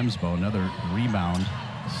here from Emsbo, another rebound.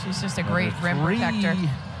 She's just a great rim protector.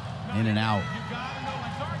 In and out.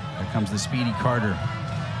 Here comes the speedy Carter.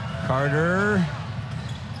 Carter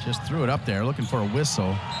just threw it up there, looking for a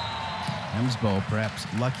whistle. Emsbo perhaps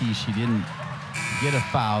lucky she didn't get a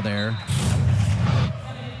foul there.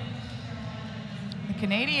 The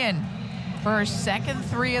Canadian, for her 2nd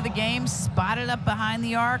 3 of the game, spotted up behind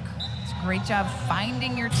the arc. It's a great job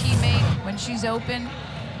finding your teammate when she's open.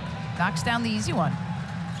 Knocks down the easy one.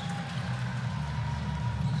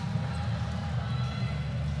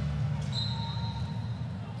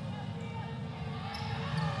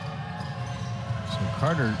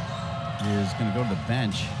 Carter is going to go to the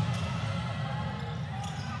bench.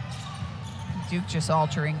 Duke just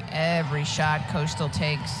altering every shot Coastal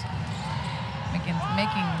takes,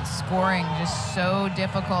 making scoring just so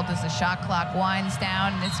difficult as the shot clock winds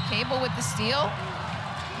down. And it's Cable with the steal.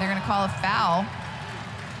 They're going to call a foul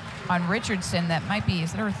on Richardson. That might be,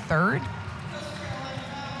 is it her 3rd?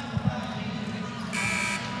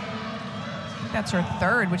 I think that's her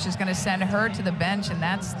 3rd, which is going to send her to the bench, and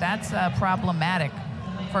that's problematic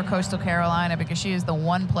for Coastal Carolina because she is the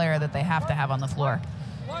one player that they have to have on the floor.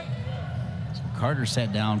 So Carter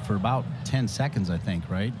sat down for about 10 seconds, I think,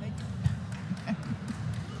 right?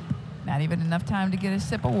 Not even enough time to get a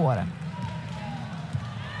sip of water.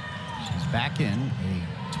 She's back in.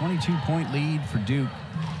 A 22-point lead for Duke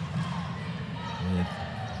with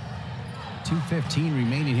 2:15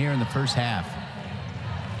 remaining here in the first half.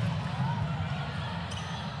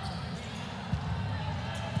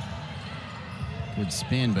 Good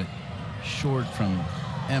spin, but short from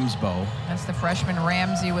Emsbo. That's the freshman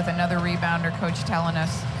Ramsey with another rebounder. Coach telling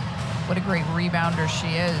us what a great rebounder she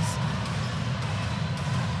is.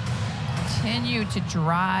 Continue to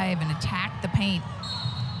drive and attack the paint.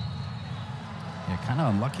 Yeah, kind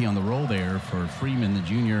of unlucky on the roll there for Freeman, the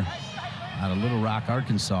junior out of Little Rock,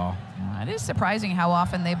 Arkansas. It is surprising how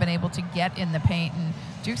often they've been able to get in the paint, and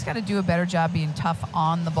Duke's got to do a better job being tough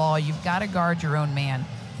on the ball. You've got to guard your own man.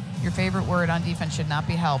 Your favorite word on defense should not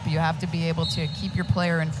be help. You have to be able to keep your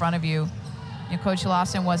player in front of you. Coach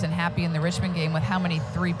Lawson wasn't happy in the Richmond game with how many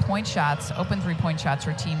open 3-point shots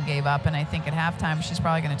her team gave up. And I think at halftime, she's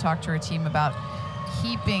probably going to talk to her team about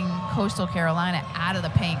keeping Coastal Carolina out of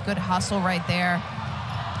the paint. Good hustle right there.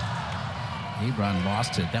 Abron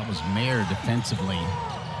lost it. That was Mayer defensively.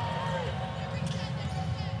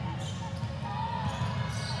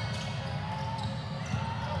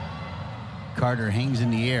 Carter hangs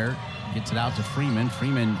in the air, gets it out to Freeman.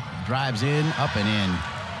 Freeman drives in, up and in.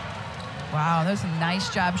 Wow, that was a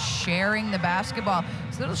nice job sharing the basketball.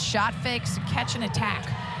 It's little shot fakes, catch and attack.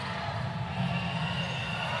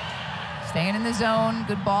 Staying in the zone,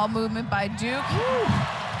 good ball movement by Duke.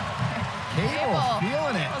 Cable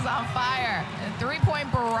feeling it. Was on fire. The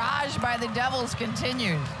 3-point barrage by the Devils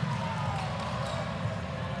continues.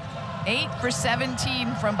 8 for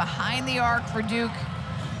 17 from behind the arc for Duke.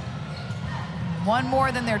 One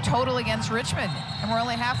more than their total against Richmond, and we're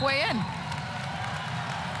only halfway in.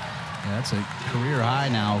 Yeah, that's a career high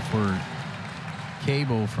now for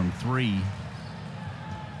Cable from 3.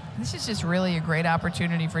 This is just really a great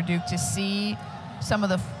opportunity for Duke to see some of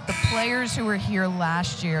the players who were here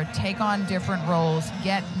last year take on different roles,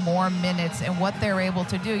 get more minutes, and what they're able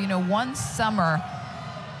to do. One summer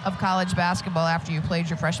of college basketball after you played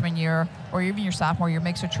your freshman year or even your sophomore year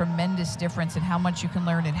makes a tremendous difference in how much you can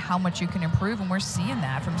learn and how much you can improve, and we're seeing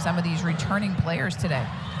that from some of these returning players today.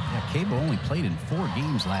 Yeah, Cable only played in 4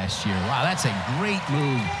 games last year. Wow, that's a great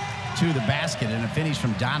move to the basket and a finish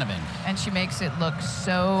from Donovan. And she makes it look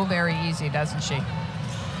so very easy, doesn't she?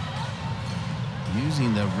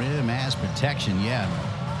 Using the rim as protection, yeah,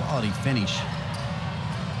 quality finish.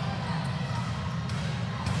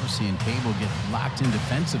 We're seeing Cable get locked in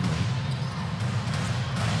defensively.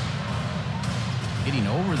 Getting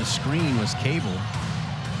over the screen was Cable.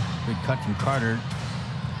 Good cut from Carter.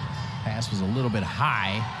 Pass was a little bit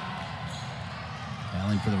high.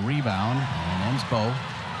 Battling for the rebound, and Emsbo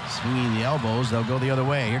swinging the elbows. They'll go the other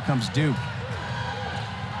way. Here comes Duke.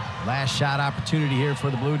 Last shot opportunity here for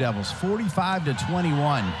the Blue Devils.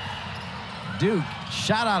 45-21. Duke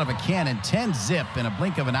shot out of a cannon, 10-zip in a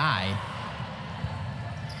blink of an eye.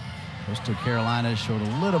 Coastal Carolina showed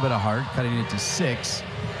a little bit of heart, cutting it to 6.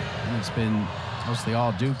 And it's been mostly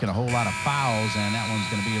all Duke and a whole lot of fouls, and that one's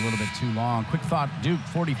going to be a little bit too long. Quick thought, Duke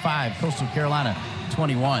 45, Coastal Carolina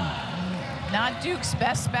 21. Not Duke's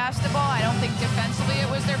best basketball. I don't think defensively it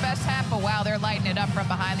was their best half, but wow, they're lighting it up from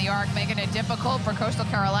behind the arc, making it difficult for Coastal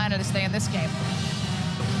Carolina to stay in this game.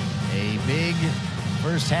 A big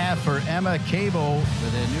first half for Emma Cable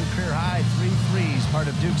with a new career high 3 threes, part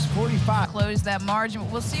of Duke's 45. Close that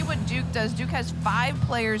margin. We'll see what Duke does. Duke has 5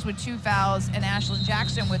 players with 2 fouls and Ashlon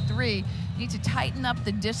Jackson with 3. Need to tighten up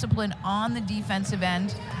the discipline on the defensive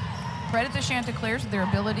end. Credit the Chanticleers for their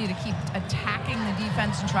ability to keep attacking the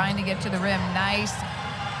defense and trying to get to the rim. Nice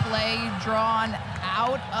play drawn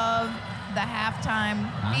out of the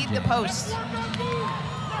halftime. Feed the post.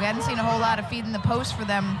 We hadn't seen a whole lot of feeding the post for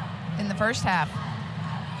them in the first half.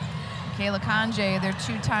 Kayla Conjay, their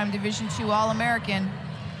 2-time Division II All-American,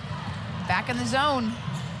 back in the zone.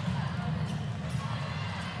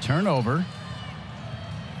 Turnover.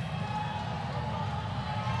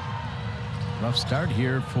 Rough start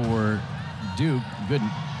here for Duke. Good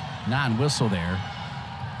non-whistle there.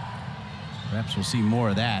 Perhaps we'll see more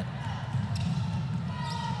of that.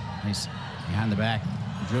 Nice behind the back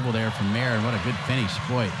dribble there from Mayer. What a good finish.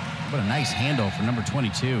 Boy, what a nice handle for number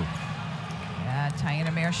 22. Yeah,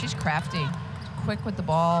 Tiana Mayer, she's crafty. Quick with the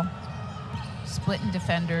ball. Splitting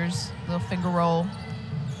defenders. Little finger roll.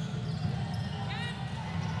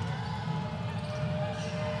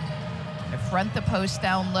 Front the post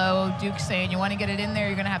down low. Duke saying, you want to get it in there,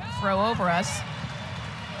 you're going to have to throw over us.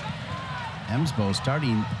 Emsbo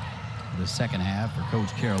starting the second half for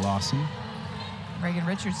Coach Kara Lawson. Reagan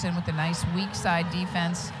Richardson with a nice weak side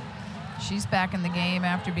defense. She's back in the game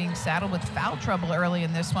after being saddled with foul trouble early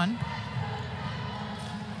in this one.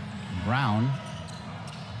 Brown.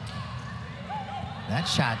 That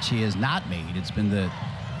shot she has not made. It's been the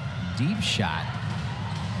deep shot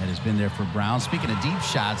that has been there for Brown. Speaking of deep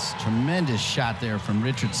shots, tremendous shot there from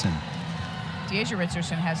Richardson. Deasia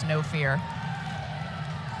Richardson has no fear.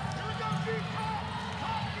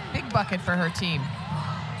 Big bucket for her team.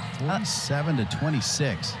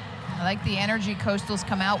 47-26. I like the energy Coastal's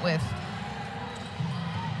come out with.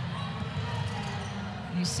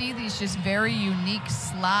 You see these just very unique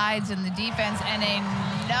slides in the defense, and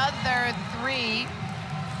another 3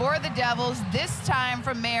 for the Devils, this time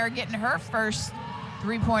from Mayer, getting her first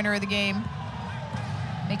 3-pointer of the game.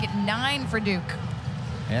 Make it 9 for Duke.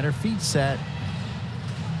 Had her feet set.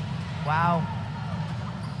 Wow.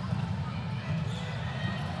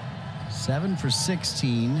 7 for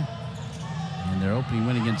 16 in their opening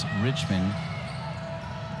win against Richmond.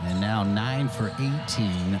 And now 9 for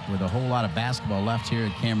 18 with a whole lot of basketball left here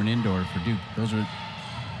at Cameron Indoor for Duke. Those are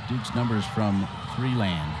Duke's numbers from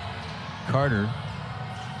Freeland. Carter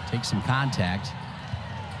takes some contact.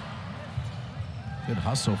 Good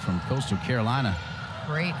hustle from Coastal Carolina.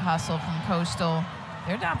 Great hustle from Coastal.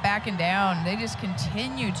 They're not backing down. They just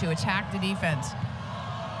continue to attack the defense.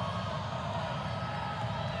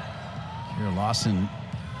 Kara Lawson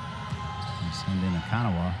send in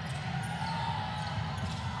Akanawa.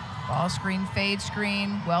 Ball screen, fade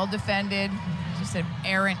screen, well defended. Just an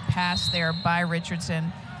errant pass there by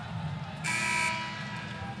Richardson.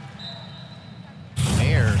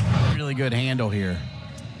 Mayer, really good handle here.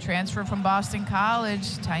 Transfer from Boston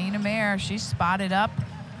College, Taina Mayer, she's spotted up.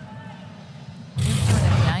 She's doing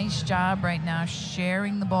a nice job right now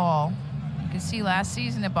sharing the ball. You can see last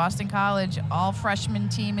season at Boston College, all freshman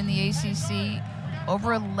team in the ACC,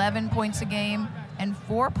 over 11 points a game and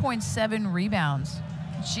 4.7 rebounds.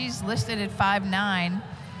 She's listed at 5'9".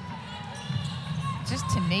 Just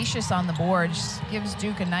tenacious on the board. Just gives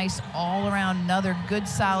Duke a nice all-around, another good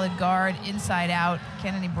solid guard, inside out.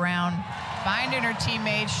 Kennedy Brown finding her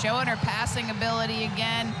teammates, showing her passing ability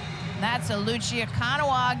again. That's a Lucia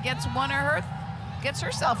Kanawa gets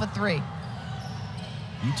herself a 3.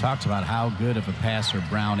 You talked about how good of a passer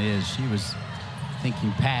Brown is. She was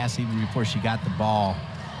thinking pass even before she got the ball.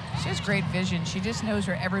 She has great vision. She just knows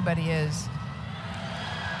where everybody is.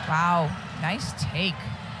 Wow, nice take.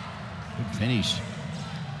 Good finish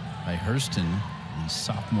by Hurston, the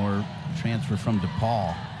sophomore transfer from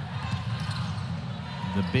DePaul.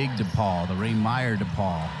 The big DePaul, the Ray Meyer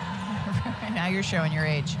DePaul. Now you're showing your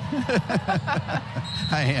age.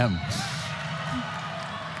 I am.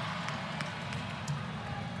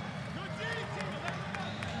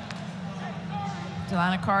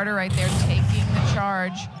 Delana Carter right there taking the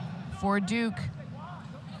charge for Duke.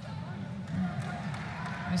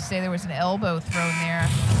 I'm going to say there was an elbow thrown there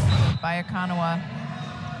by Akanawa.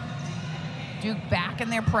 Duke back in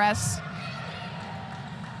their press.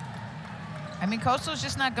 I mean, Coastal's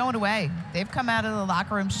just not going away. They've come out of the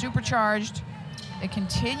locker room supercharged. They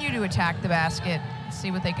continue to attack the basket.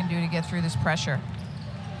 See what they can do to get through this pressure.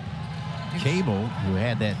 Cable, who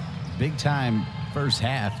had that big-time first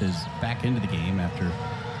half, is back into the game after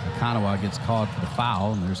Akanawa gets called for the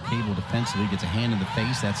foul, and there's Cable defensively, gets a hand in the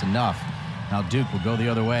face. That's enough. Now Duke will go the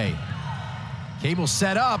other way. Cable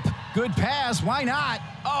set up. Good pass. Why not?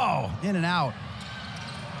 Oh, in and out.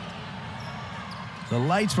 The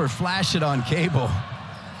lights were flashing on Cable.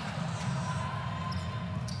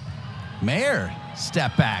 Mayer,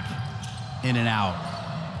 step back, in and out.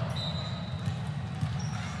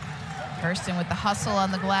 Hurston with the hustle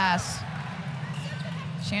on the glass.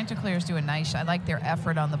 Chanticleers doing nice. I like their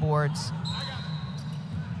effort on the boards.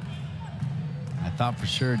 I thought for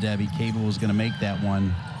sure, Debbie, Cable was going to make that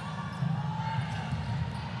one.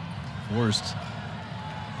 Forced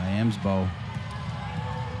by Emsbo.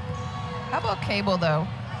 How about Cable, though?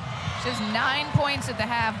 She has 9 points at the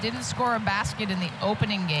half, didn't score a basket in the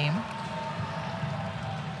opening game.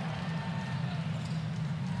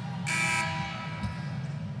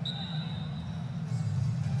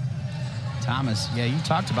 Thomas, yeah, you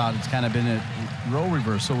talked about it's kind of been a role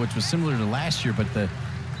reversal, which was similar to last year, but the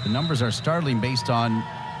numbers are startling based on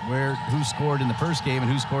who scored in the first game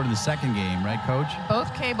and who scored in the second game, right, Coach?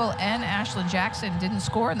 Both Cable and Ashlon Jackson didn't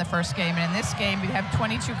score in the first game, and in this game, we'd have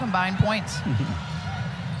 22 combined points.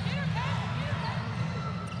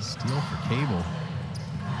 Steal for Cable.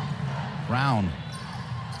 Brown.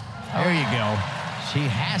 There you go. She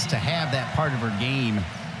has to have that part of her game.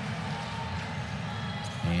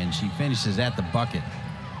 And she finishes at the bucket.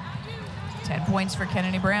 10 points for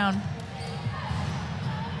Kennedy Brown.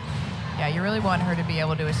 Yeah, you really want her to be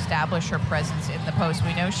able to establish her presence in the post.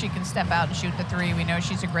 We know she can step out and shoot the 3. We know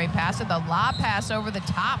she's a great passer. The lob pass over the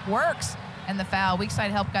top works. And the foul. Weak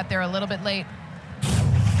side help got there a little bit late.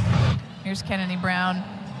 Here's Kennedy Brown.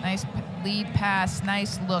 Nice lead pass.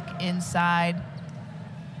 Nice look inside.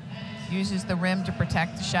 Uses the rim to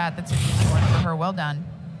protect the shot. That's an easy one for her. Well done.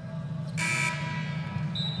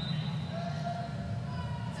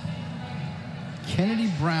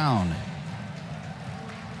 Kennedy Brown,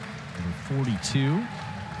 number 42,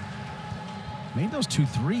 made those 2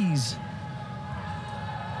 threes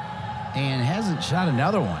and hasn't shot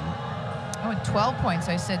another one. Oh, and 12 points.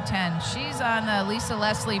 I said 10. She's on Lisa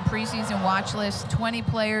Leslie preseason watch list. 20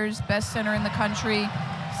 players, best center in the country.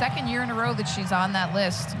 Second year in a row that she's on that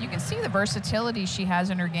list. You can see the versatility she has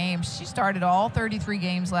in her game. She started all 33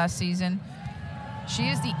 games last season. She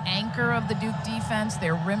is the anchor of the Duke defense,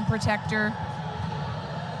 their rim protector.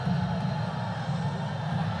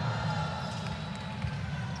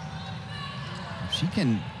 She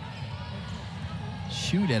can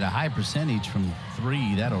shoot at a high percentage from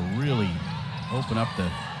 3. That'll really open up the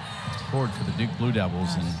court for the Duke Blue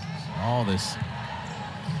Devils, and all this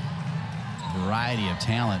variety of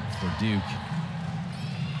talent for Duke.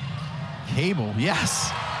 Cable,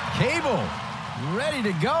 yes, Cable, ready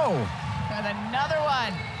to go. And another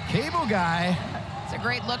one. Cable guy. It's a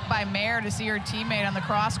great look by Mayer to see her teammate on the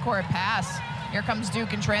cross-court pass. Here comes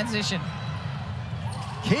Duke in transition.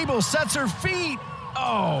 Cable sets her feet.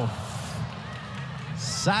 Oh,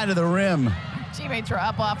 side of the rim. Teammates were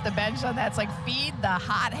up off the bench on that. It's like, feed the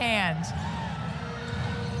hot hand.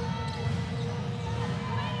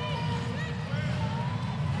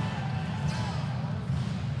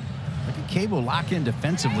 Look at Cable lock in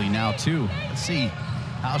defensively now, too. Let's see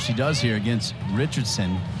how she does here against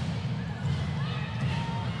Richardson.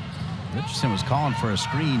 Richardson was calling for a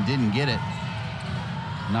screen, didn't get it.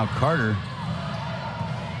 Now Carter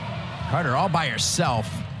all by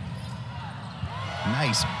herself.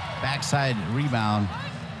 Nice backside rebound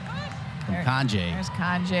from Kanjé. There's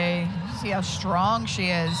Kanjé. See how strong she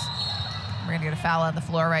is. We're going to get a foul on the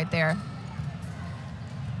floor right there.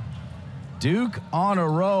 Duke on a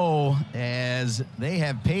roll as they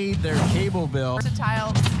have paid their cable bill.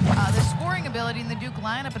 Versatile, the scoring ability in the Duke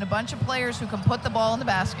lineup and a bunch of players who can put the ball in the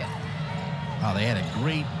basket. Oh, they had a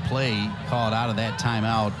great play called out of that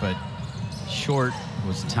timeout, but short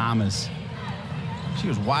was Thomas. She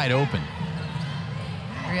was wide open.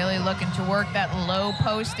 Really looking to work that low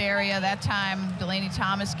post area. That time, Delaney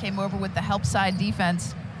Thomas came over with the help side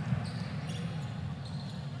defense.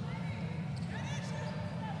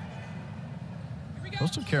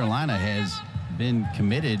 Coastal Carolina has been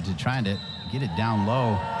committed to trying to get it down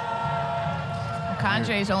low.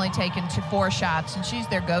 Conjay's only taken 4 shots, and she's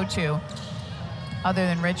their go-to other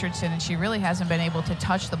than Richardson, and she really hasn't been able to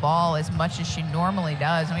touch the ball as much as she normally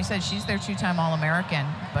does. And we said she's their 2-time All-American,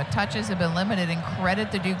 but touches have been limited, and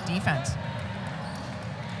credit the Duke defense.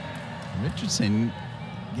 Richardson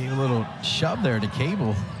gave a little shove there to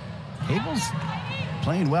Cable. Cable's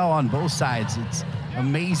playing well on both sides. It's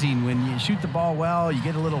amazing when you shoot the ball well, you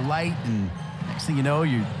get a little light, and next thing you know,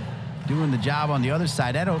 you're doing the job on the other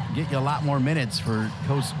side. That'll get you a lot more minutes for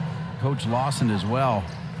Coach Lawson as well.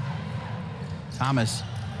 Thomas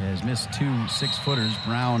has missed 2 6-footers.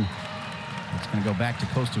 Brown, it's going to go back to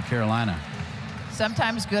Coastal Carolina.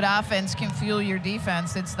 Sometimes good offense can fuel your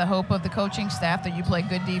defense. It's the hope of the coaching staff that you play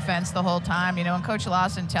good defense the whole time. You know, and Coach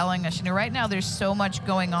Lawson telling us, you know, right now there's so much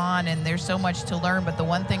going on and there's so much to learn, but the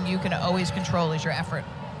one thing you can always control is your effort.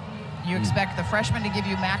 You expect the freshmen to give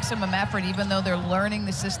you maximum effort even though they're learning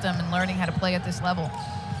the system and learning how to play at this level.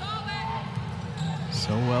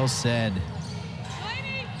 So well said.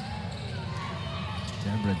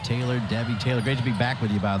 Deborah Taylor, Debbie Taylor. Great to be back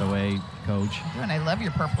with you, by the way, Coach. And I love your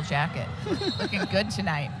purple jacket. Looking good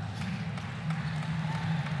tonight.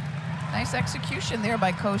 Nice execution there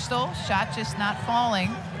by Coastal. Shot just not falling.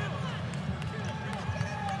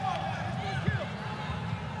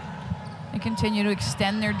 They continue to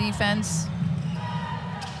extend their defense.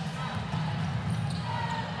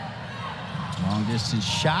 Long distance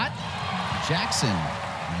shot. Jackson,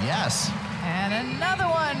 yes. And another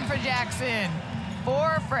one for Jackson.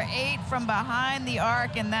 4 for 8 from behind the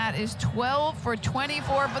arc, and that is 12 for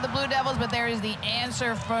 24 for the Blue Devils, but there is the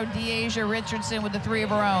answer for Deasia Richardson with the 3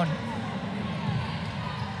 of her own.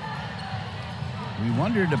 We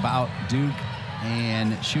wondered about Duke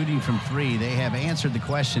and shooting from 3. They have answered the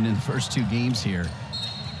question in the first 2 games here.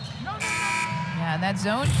 Yeah, and that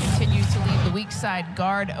zone continues to leave the weak side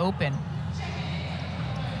guard open.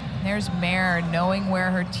 There's Mayer knowing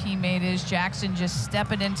where her teammate is. Jackson just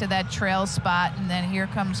stepping into that trail spot, and then here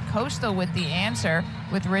comes Coastal with the answer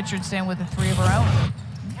with Richardson with the 3 of her own.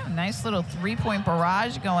 Yeah, nice little 3-point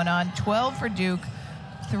barrage going on. 12 for Duke,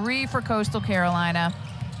 3 for Coastal Carolina.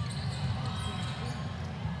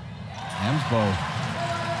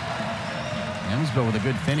 Emsbo with a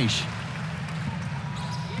good finish.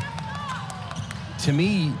 To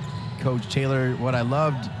me, Coach Taylor, what I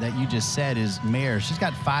loved that you just said is Mayer. She's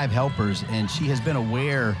got 5 helpers, and she has been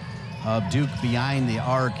aware of Duke behind the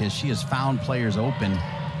arc as she has found players open.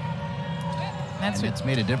 It's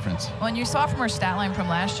made a difference. Well, and you saw from her stat line from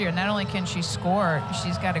last year, not only can she score,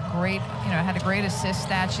 she's got a great, had a great assist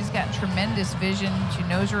stat. She's got tremendous vision. She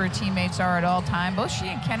knows where her teammates are at all time. Both she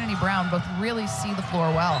and Kennedy Brown both really see the floor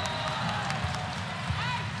well.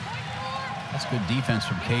 That's good defense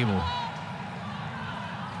from Cable.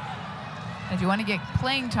 If you want to get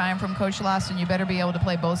playing time from Coach Lawson, you better be able to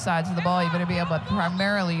play both sides of the ball. You better be able to,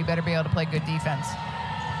 primarily, you better be able to play good defense.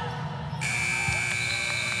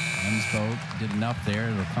 Emsbo did enough there.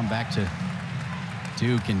 It'll come back to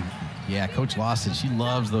Duke. And, yeah, Coach Lawson, she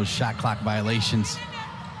loves those shot clock violations.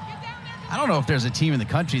 I don't know if there's a team in the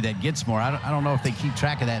country that gets more. I don't know if they keep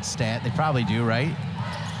track of that stat. They probably do, right?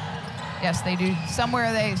 Yes, they do.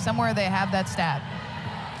 Somewhere they have that stat.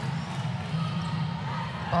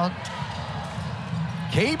 Well,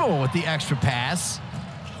 Cable with the extra pass.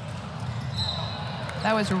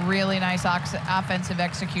 That was a really nice offensive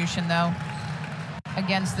execution, though,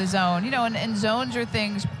 against the zone. And zones are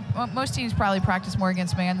things, most teams probably practice more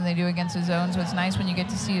against man than they do against a zone, so it's nice when you get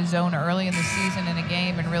to see a zone early in the season in a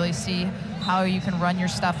game and really see how you can run your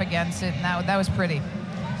stuff against it, and that was pretty.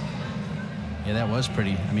 Yeah, that was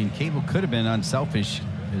pretty. I mean, Cable could have been unselfish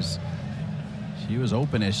because she was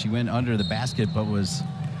open as she went under the basket, but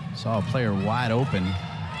saw a player wide open,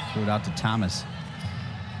 threw it out to Thomas.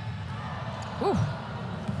 Ooh.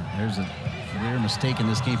 There's a rare mistake in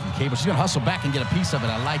this game from Cable. She's going to hustle back and get a piece of it.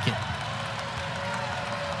 I like it.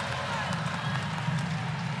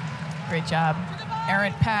 Great job.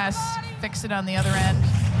 Errant pass, fix it on the other end.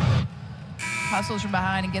 Hustles from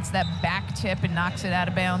behind and gets that back tip and knocks it out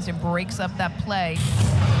of bounds and breaks up that play.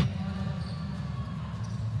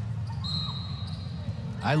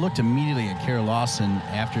 I looked immediately at Kara Lawson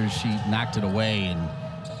after she knocked it away, and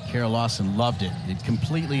Kara Lawson loved it. It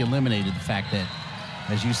completely eliminated the fact that,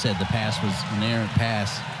 as you said, the pass was an errant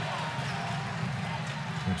pass.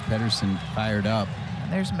 Coach Pedersen fired up.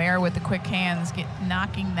 There's Mayer with the quick hands,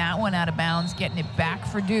 knocking that one out of bounds, getting it back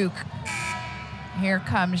for Duke. Here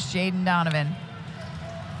comes Jaden Donovan.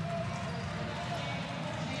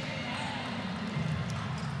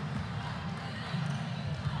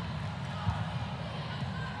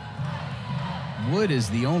 Wood is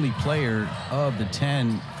the only player of the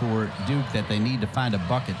 10 for Duke that they need to find a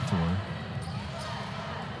bucket for.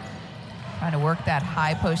 Trying to work that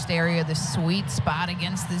high post area, the sweet spot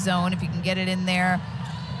against the zone. If you can get it in there,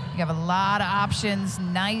 you have a lot of options.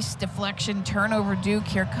 Nice deflection, turnover Duke.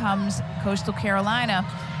 Here comes Coastal Carolina.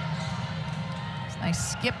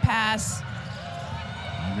 Nice skip pass.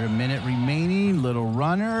 Under a minute remaining, little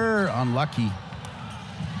runner, unlucky.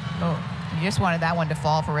 Oh, you just wanted that one to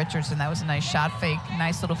fall for Richardson. That was a nice shot fake,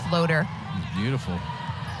 nice little floater. Beautiful.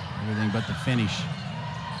 Everything but the finish.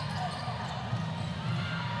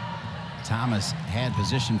 Thomas had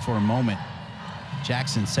position for a moment.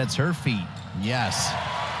 Jackson sets her feet. Yes.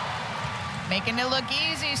 Making it look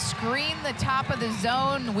easy. Screen the top of the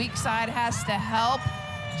zone. Weak side has to help.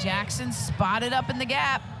 Jackson spotted up in the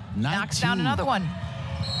gap. 19. Knocks down another one.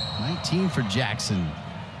 19 for Jackson.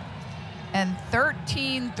 And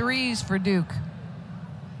 13 threes for Duke.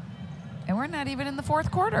 And we're not even in the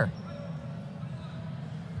fourth quarter.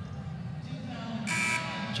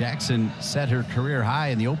 Jackson set her career high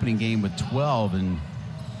in the opening game with 12, and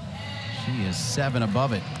she is 7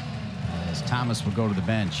 above it as Thomas will go to the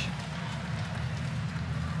bench.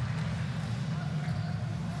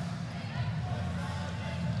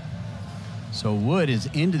 So Wood is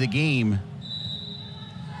into the game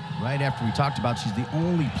right after we talked about she's the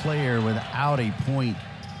only player without a point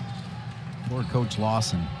for Coach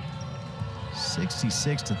Lawson.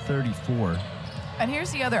 66-34. And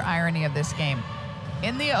here's the other irony of this game.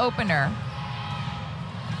 In the opener,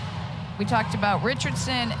 we talked about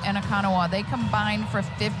Richardson and Akanawa. They combined for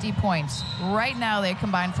 50 points. Right now, they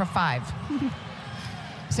combined for 5.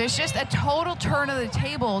 So it's just a total turn of the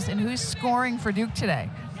tables in who's scoring for Duke today.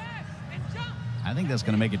 I think that's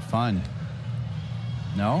going to make it fun.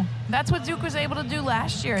 No? That's what Duke was able to do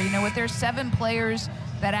last year, you know, with their 7 players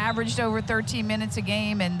that averaged over 13 minutes a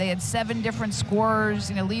game, and they had 7 different scorers,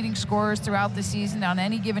 you know, leading scorers throughout the season. On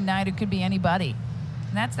any given night, it could be anybody.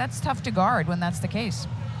 And that's tough to guard when that's the case.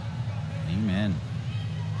 Amen.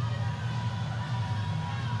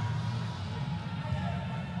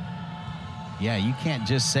 Yeah, you can't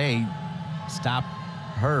just say, stop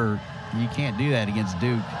her. You can't do that against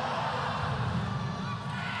Duke.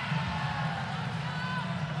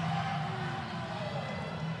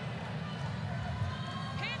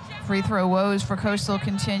 Free throw woes for Coastal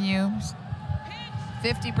continue.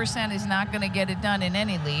 50% is not going to get it done in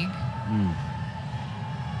any league.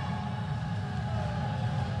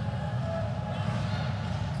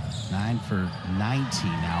 9 for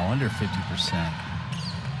 19 now, under 50%.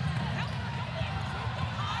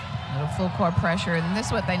 Little full court pressure, and this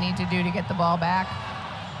is what they need to do to get the ball back.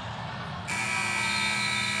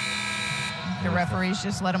 The referees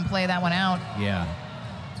just let them play that one out. Yeah.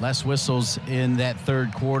 Less whistles in that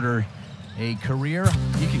third quarter. A career,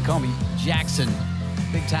 you can call me Jackson.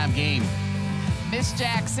 Big time game. Miss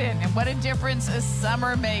Jackson, and what a difference a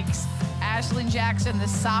summer makes. Ashlon Jackson, the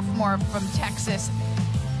sophomore from Texas,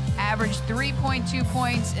 averaged 3.2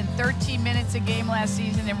 points in 13 minutes a game last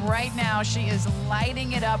season, and right now she is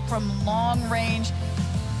lighting it up from long range,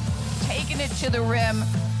 taking it to the rim.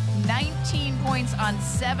 19 points on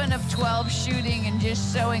 7 of 12 shooting, and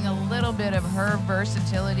just showing a little bit of her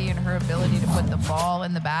versatility and her ability to put the ball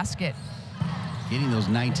in the basket. Getting those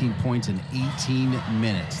 19 points in 18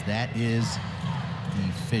 minutes. That is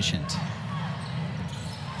efficient.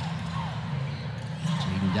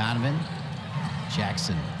 Jaden Donovan,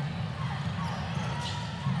 Jackson.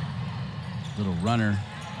 Little runner.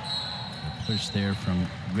 A push there from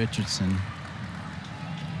Richardson.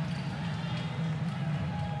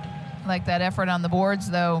 Like that effort on the boards,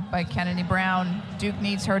 though, by Kennedy Brown. Duke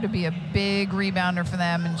needs her to be a big rebounder for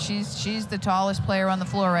them, and she's the tallest player on the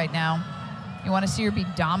floor right now. You want to see her be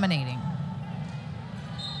dominating.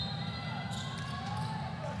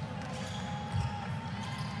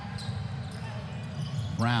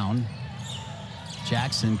 Brown.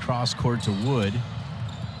 Jackson cross court to Wood.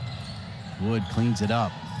 Wood cleans it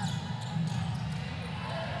up.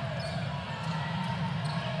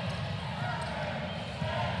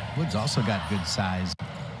 Wood's also got good size.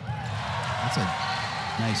 That's a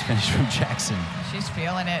nice finish from Jackson. She's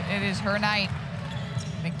feeling it. It is her night.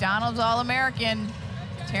 McDonald's All-American.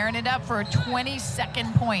 Tearing it up for a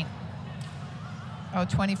 22nd point. Oh,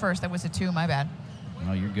 21st. That was a 2, my bad.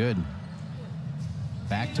 Oh, you're good.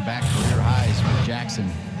 Back-to-back career highs for Jackson.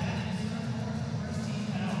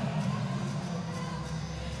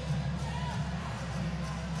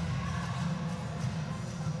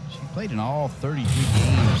 She played in all 33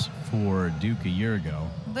 games for Duke a year ago.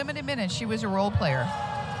 Limited minutes. She was a role player.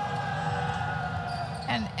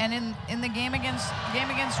 And in the game against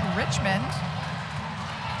Richmond,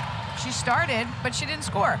 she started, but she didn't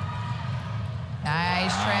score.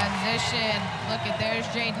 Nice transition. Look at, there's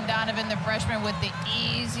Jaden Donovan, the freshman, with the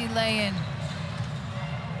easy lay-in.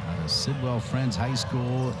 Sidwell Friends High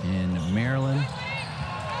School in Maryland.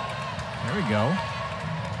 There we go.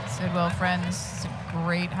 Sidwell Friends, a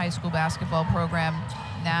great high school basketball program.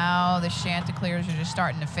 Now the Chanticleers are just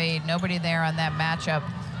starting to fade. Nobody there on that matchup.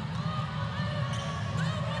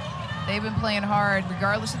 They've been playing hard,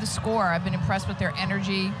 regardless of the score. I've been impressed with their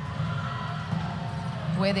energy,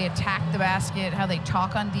 the way they attack the basket, how they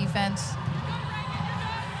talk on defense.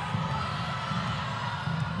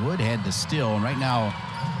 Wood had the steal, and right now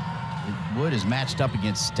Wood is matched up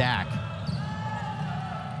against Stack.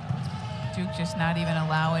 Duke just not even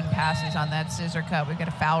allowing passes on that scissor cut. We got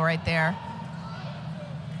a foul right there.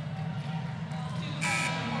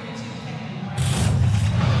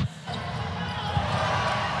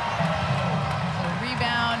 So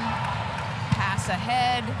rebound, pass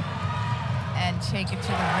ahead, and take it to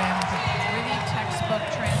the rim. Pretty textbook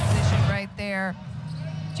transition right there.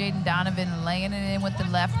 Jaden Donovan laying it in with the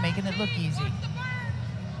left, making it look easy.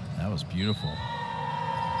 That was beautiful.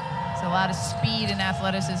 There's a lot of speed and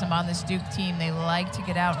athleticism on this Duke team. They like to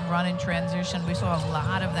get out and run in transition. We saw a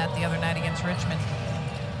lot of that the other night against Richmond.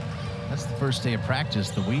 That's the first day of practice,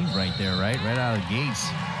 the weave right there, right? Right out of the gates,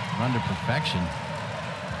 run to perfection.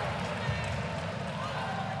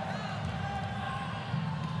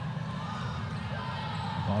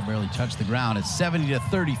 Ball barely touched the ground. It's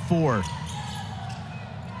 70-34.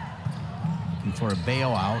 Looking for a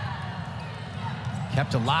bailout.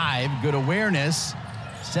 Kept alive, good awareness.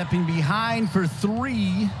 Stepping behind for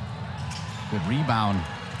 3. Good rebound.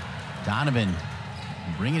 Donovan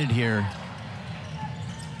bringing it here.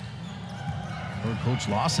 For Coach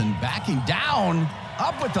Lawson backing down,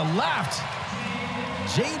 up with the left.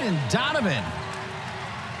 Jaden Donovan.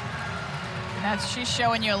 She's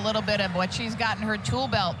showing you a little bit of what she's got in her tool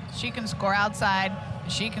belt. She can score outside,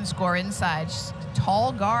 she can score inside. She's a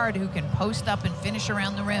tall guard who can post up and finish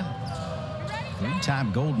around the rim.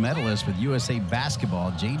 3-time gold medalist with USA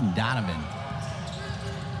Basketball, Jaden Donovan.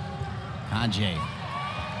 Kanjay.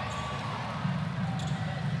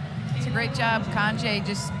 It's a great job, Kanjay,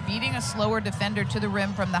 just beating a slower defender to the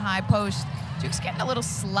rim from the high post. Duke's getting a little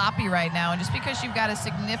sloppy right now, and just because you've got a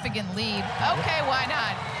significant lead, okay, why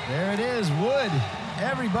not? There it is, Wood.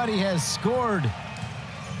 Everybody has scored.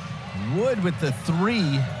 Wood with the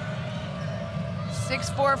 3.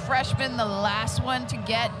 6'4" freshman, the last one to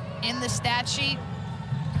get in the stat sheet.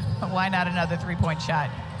 But why not another 3-point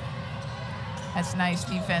shot? That's nice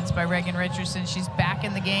defense by Reagan Richardson. She's back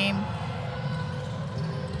in the game.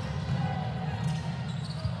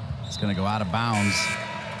 It's going to go out of bounds.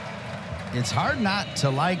 It's hard not to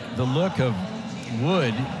like the look of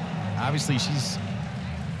Wood. Obviously, she's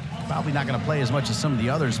probably not going to play as much as some of the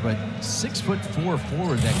others, but 6'4"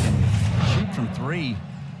 forward that can shoot from 3.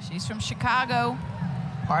 She's from Chicago,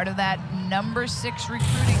 part of that number 6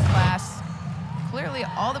 recruiting class. Clearly,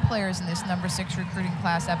 all the players in this number 6 recruiting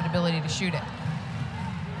class have an ability to shoot it.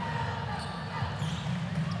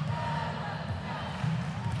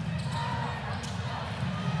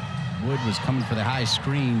 Wood was coming for the high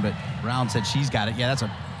screen, but Brown said she's got it. Yeah, that's a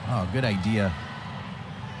good idea.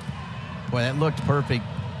 Boy, that looked perfect.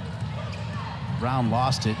 Brown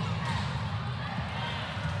lost it.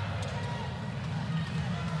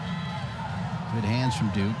 Good hands from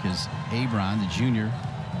Duke as Abron, the junior.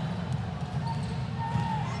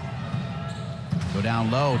 Go down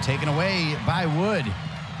low, taken away by Wood.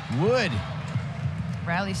 Wood.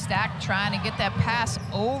 Riley Stack trying to get that pass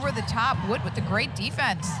over the top. Wood with the great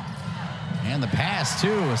defense. And the pass,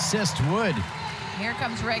 too. Assist Wood. Here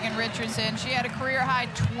comes Reagan Richardson. She had a career-high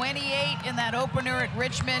 28 in that opener at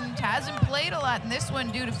Richmond. Hasn't played a lot in this one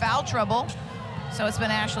due to foul trouble. So it's been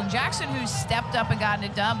Ashlon Jackson who's stepped up and gotten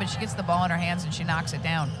it done, but she gets the ball in her hands and she knocks it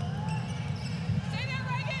down.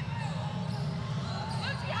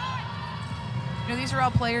 You know, these are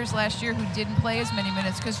all players last year who didn't play as many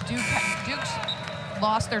minutes because Duke's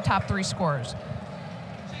lost their top 3 scorers.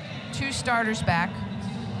 2 starters back,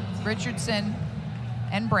 Richardson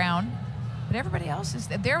and Brown. But everybody else is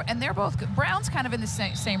there, and they're both good. Brown's kind of in the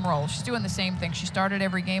same role. She's doing the same thing. She started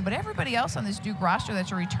every game, but everybody else on this Duke roster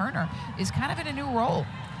that's a returner is kind of in a new role,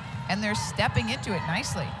 and they're stepping into it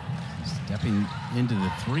nicely. Stepping into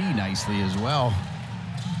the 3 nicely as well.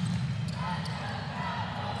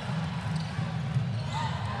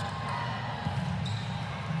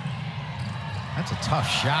 That's a tough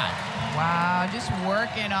shot. Wow, just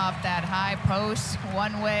working off that high post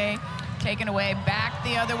one way, taken away, back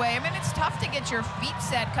the other way. I mean, it's tough to get your feet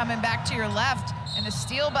set coming back to your left. And a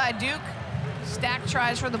steal by Duke. Stack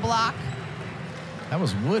tries for the block. That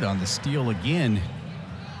was Wood on the steal again.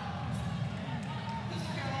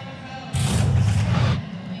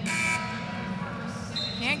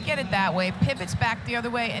 Can't get it that way. Pivots back the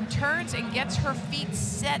other way and turns and gets her feet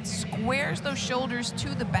set, squares those shoulders to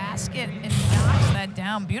the basket and knocks that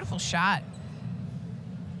down. Beautiful shot.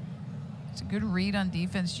 It's a good read on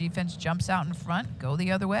defense. Defense jumps out in front, go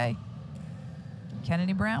the other way.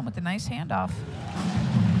 Kennedy Brown with a nice handoff.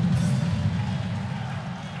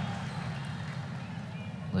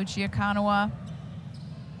 Lucia Kanawa,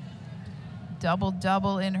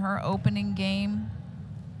 double-double in her opening game.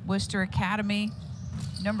 Worcester Academy,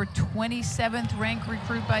 number 27th ranked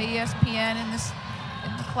recruit by ESPN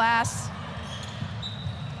in the class.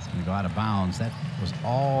 It's going to go out of bounds. That was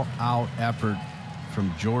all-out effort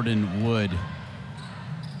from Jordan Wood.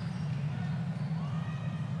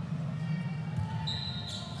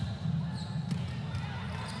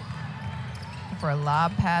 For a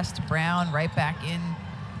lob pass to Brown, right back in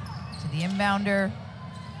to the inbounder.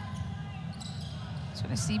 Just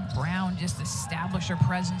going to see Brown just establish her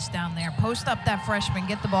presence down there. Post up that freshman,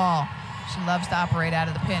 get the ball. She loves to operate out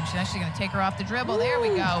of the pinch. Now she's going to take her off the dribble. There we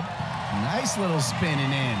go. Nice little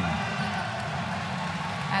spinning in.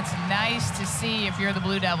 That's nice to see if you're the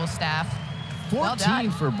Blue Devil staff. 14 well done.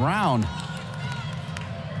 for Brown.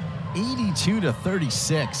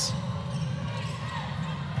 82-36.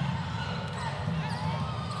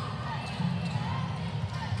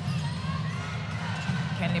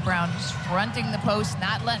 Kennedy Brown just fronting the post,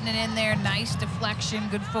 not letting it in there. Nice deflection,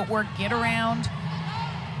 good footwork, get around.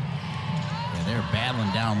 Yeah, they're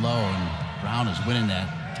battling down low, and Brown is winning that.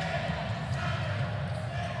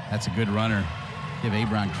 That's a good runner. Give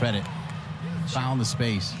Abron credit. Found the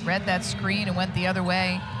space. Read that screen and went the other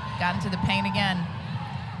way. Got into the paint again.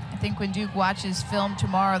 I think when Duke watches film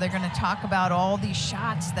tomorrow, they're going to talk about all these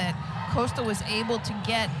shots that Coastal was able to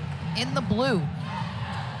get in the blue.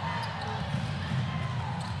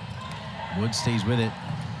 Wood stays with it.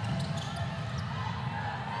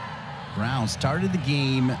 Brown started the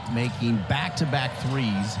game making back-to-back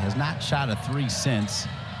threes. Has not shot a 3 since.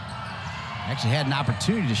 Actually had an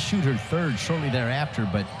opportunity to shoot her 3rd shortly thereafter,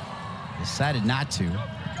 but decided not to.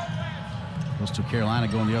 Coastal Carolina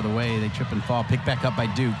going the other way. They trip and fall. Picked back up by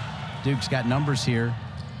Duke. Duke's got numbers here.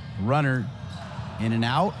 Runner in and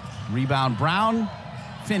out. Rebound Brown.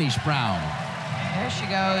 Finish Brown. There she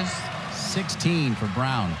goes. 16 for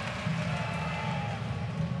Brown.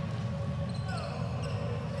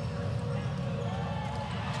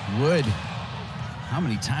 Wood. How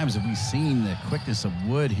many times have we seen the quickness of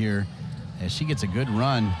Wood here as she gets a good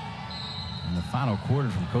run in the final quarter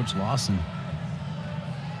from Coach Lawson?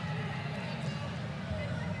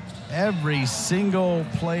 Every single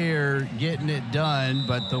player getting it done,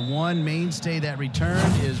 but the one mainstay that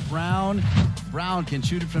returned is Brown. Brown can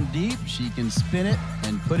shoot it from deep. She can spin it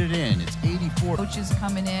and put it in. It's 84. Coaches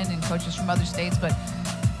coming in and coaches from other states, but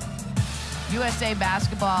USA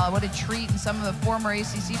basketball, what a treat. And some of the former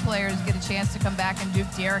ACC players get a chance to come back and Duke.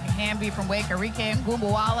 Derek Hamby from Wake, Arike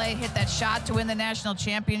Ngumbawale hit that shot to win the national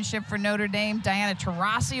championship for Notre Dame. Diana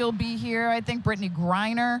Taurasi will be here, I think. Brittany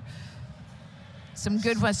Griner. Some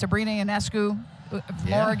good ones. Sabrina Ionescu from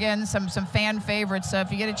Oregon. Some fan favorites. So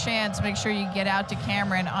if you get a chance, make sure you get out to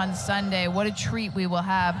Cameron on Sunday. What a treat we will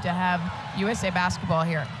have to have USA basketball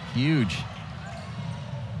here. Huge.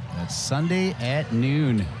 That's Sunday at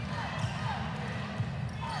noon.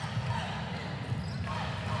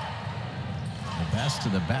 Best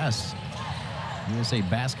of the best. USA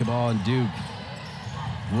basketball and Duke.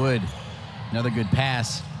 Wood, another good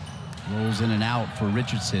pass. Rolls in and out for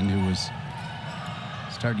Richardson, who was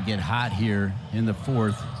starting to get hot here in the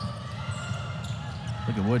 4th.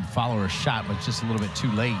 Look at Wood follow her shot, but just a little bit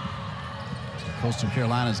too late. So Coastal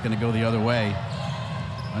Carolina is going to go the other way.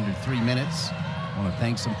 Under 3 minutes. I want to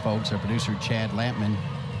thank some folks. Our producer, Chad Lampman,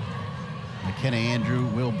 McKenna Andrew,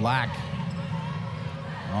 Will Black.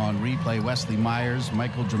 On replay, Wesley Myers,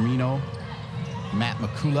 Michael Dramino, Matt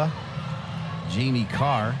McCullough, Jamie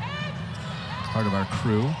Carr, part of our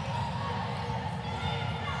crew.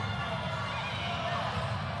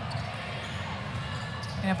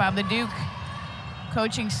 And if I'm the Duke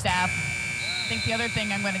coaching staff. I think the other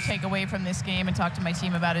thing I'm going to take away from this game and talk to my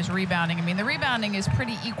team about is rebounding. I mean, the rebounding is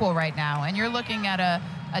pretty equal right now, and you're looking at a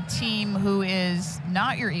team who is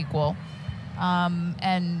not your equal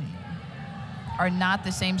and are not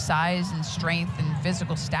the same size and strength and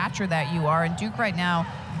physical stature that you are. And Duke right now,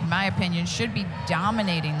 in my opinion, should be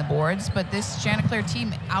dominating the boards, but this Chanticleer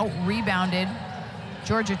team out-rebounded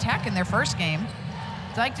Georgia Tech in their first game.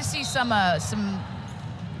 I'd like to see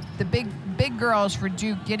the big girls for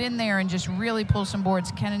Duke get in there and just really pull some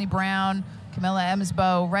boards. Kennedy Brown, Camilla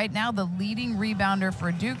Emsbo. Right now, the leading rebounder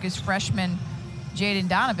for Duke is freshman Jaden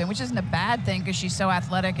Donovan, which isn't a bad thing because she's so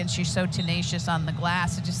athletic and she's so tenacious on the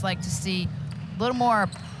glass. I'd just like to see a little more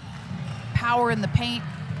power in the paint,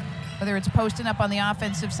 whether it's posting up on the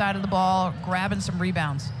offensive side of the ball or grabbing some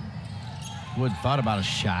rebounds. Wood thought about a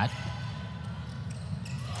shot.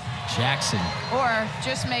 Jackson. Or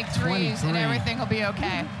just make threes 23. and everything will be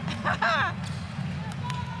okay.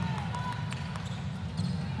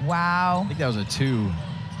 Wow. I think that was a 2.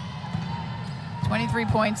 23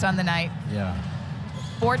 points on the night. Yeah.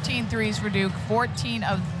 14 threes for Duke, 14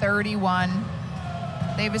 of 31.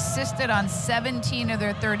 They've assisted on 17 of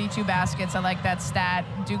their 32 baskets. I like that stat.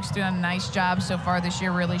 Duke's doing a nice job so far this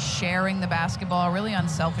year, really sharing the basketball, really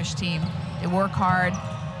unselfish team. They work hard.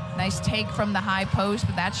 Nice take from the high post,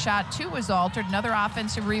 but that shot too was altered. Another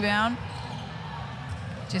offensive rebound.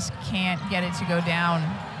 Just can't get it to go down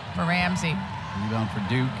for Ramsey. Rebound for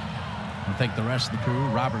Duke. I'll thank the rest of the crew.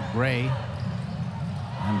 Robert Gray.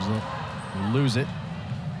 Hamza will lose it.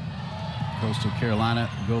 Coastal Carolina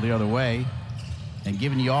will go the other way. And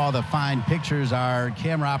giving you all the fine pictures are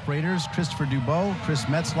camera operators Christopher Dubois, Chris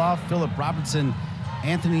Metzloff, Philip Robinson,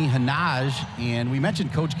 Anthony Hanaj. And we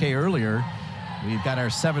mentioned Coach K earlier. We've got our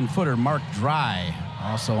 7-footer Mark Dry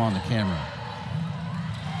also on the camera.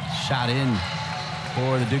 Shot in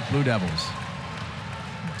for the Duke Blue Devils.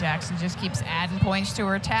 Jackson just keeps adding points to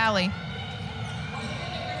her tally.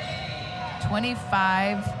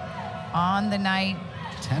 25 on the night.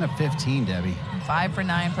 10 of 15, Debbie. 5 for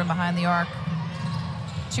 9 from behind the arc.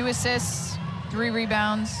 2 assists, 3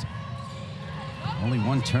 rebounds. Only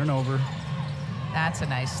 1 turnover. That's a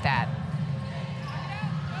nice stat.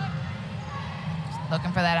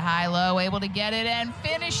 Looking for that high-low, able to get it and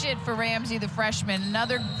finish it for Ramsey, the freshman.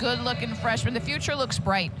 Another good-looking freshman. The future looks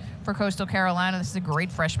bright for Coastal Carolina. This is a great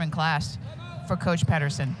freshman class for Coach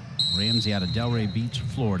Pedersen. Ramsey out of Delray Beach,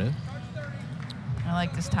 Florida. I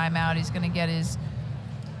like this timeout. He's going to get his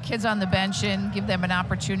kids on the bench and give them an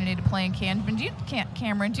opportunity to play in Cameron.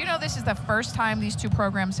 Do you know this is the first time these two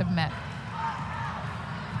programs have met?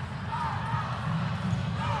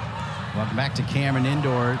 Welcome back to Cameron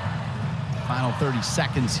Indoor. Final 30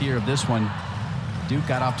 seconds here of this one. Duke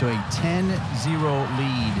got off to a 10-0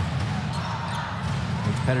 lead.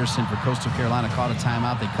 Coach Pedersen for Coastal Carolina called a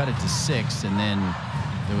timeout. They cut it to 6, and then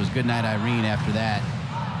there was goodnight Irene after that.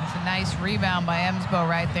 That's a nice rebound by Emsbo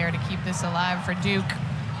right there to keep this alive for Duke.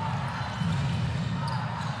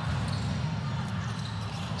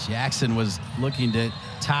 Jackson was looking to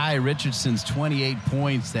tie Richardson's 28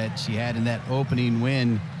 points that she had in that opening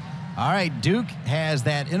win. All right, Duke has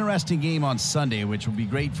that interesting game on Sunday, which will be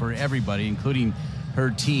great for everybody, including her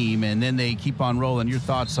team, and then they keep on rolling. Your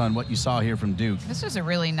thoughts on what you saw here from Duke? This was a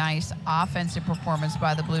really nice offensive performance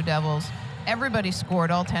by the Blue Devils. Everybody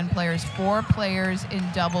scored, all 10 players, 4 players in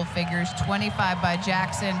double figures, 25 by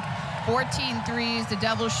Jackson, 14 threes. The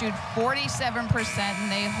Devils shoot 47%, and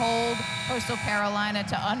they hold Coastal Carolina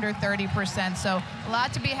to under 30%. So a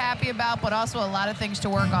lot to be happy about, but also a lot of things to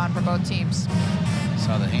work on for both teams.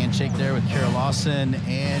 Saw the handshake there with Kara Lawson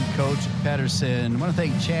and Coach Pedersen. I want to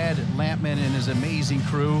thank Chad Lampman and his amazing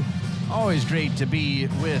crew. Always great to be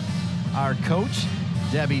with our coach,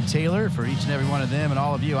 Debbie Taylor. For each and every one of them and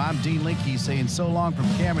all of you, I'm Dean Linke saying so long from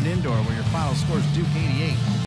Cameron Indoor, where your final score is Duke 88.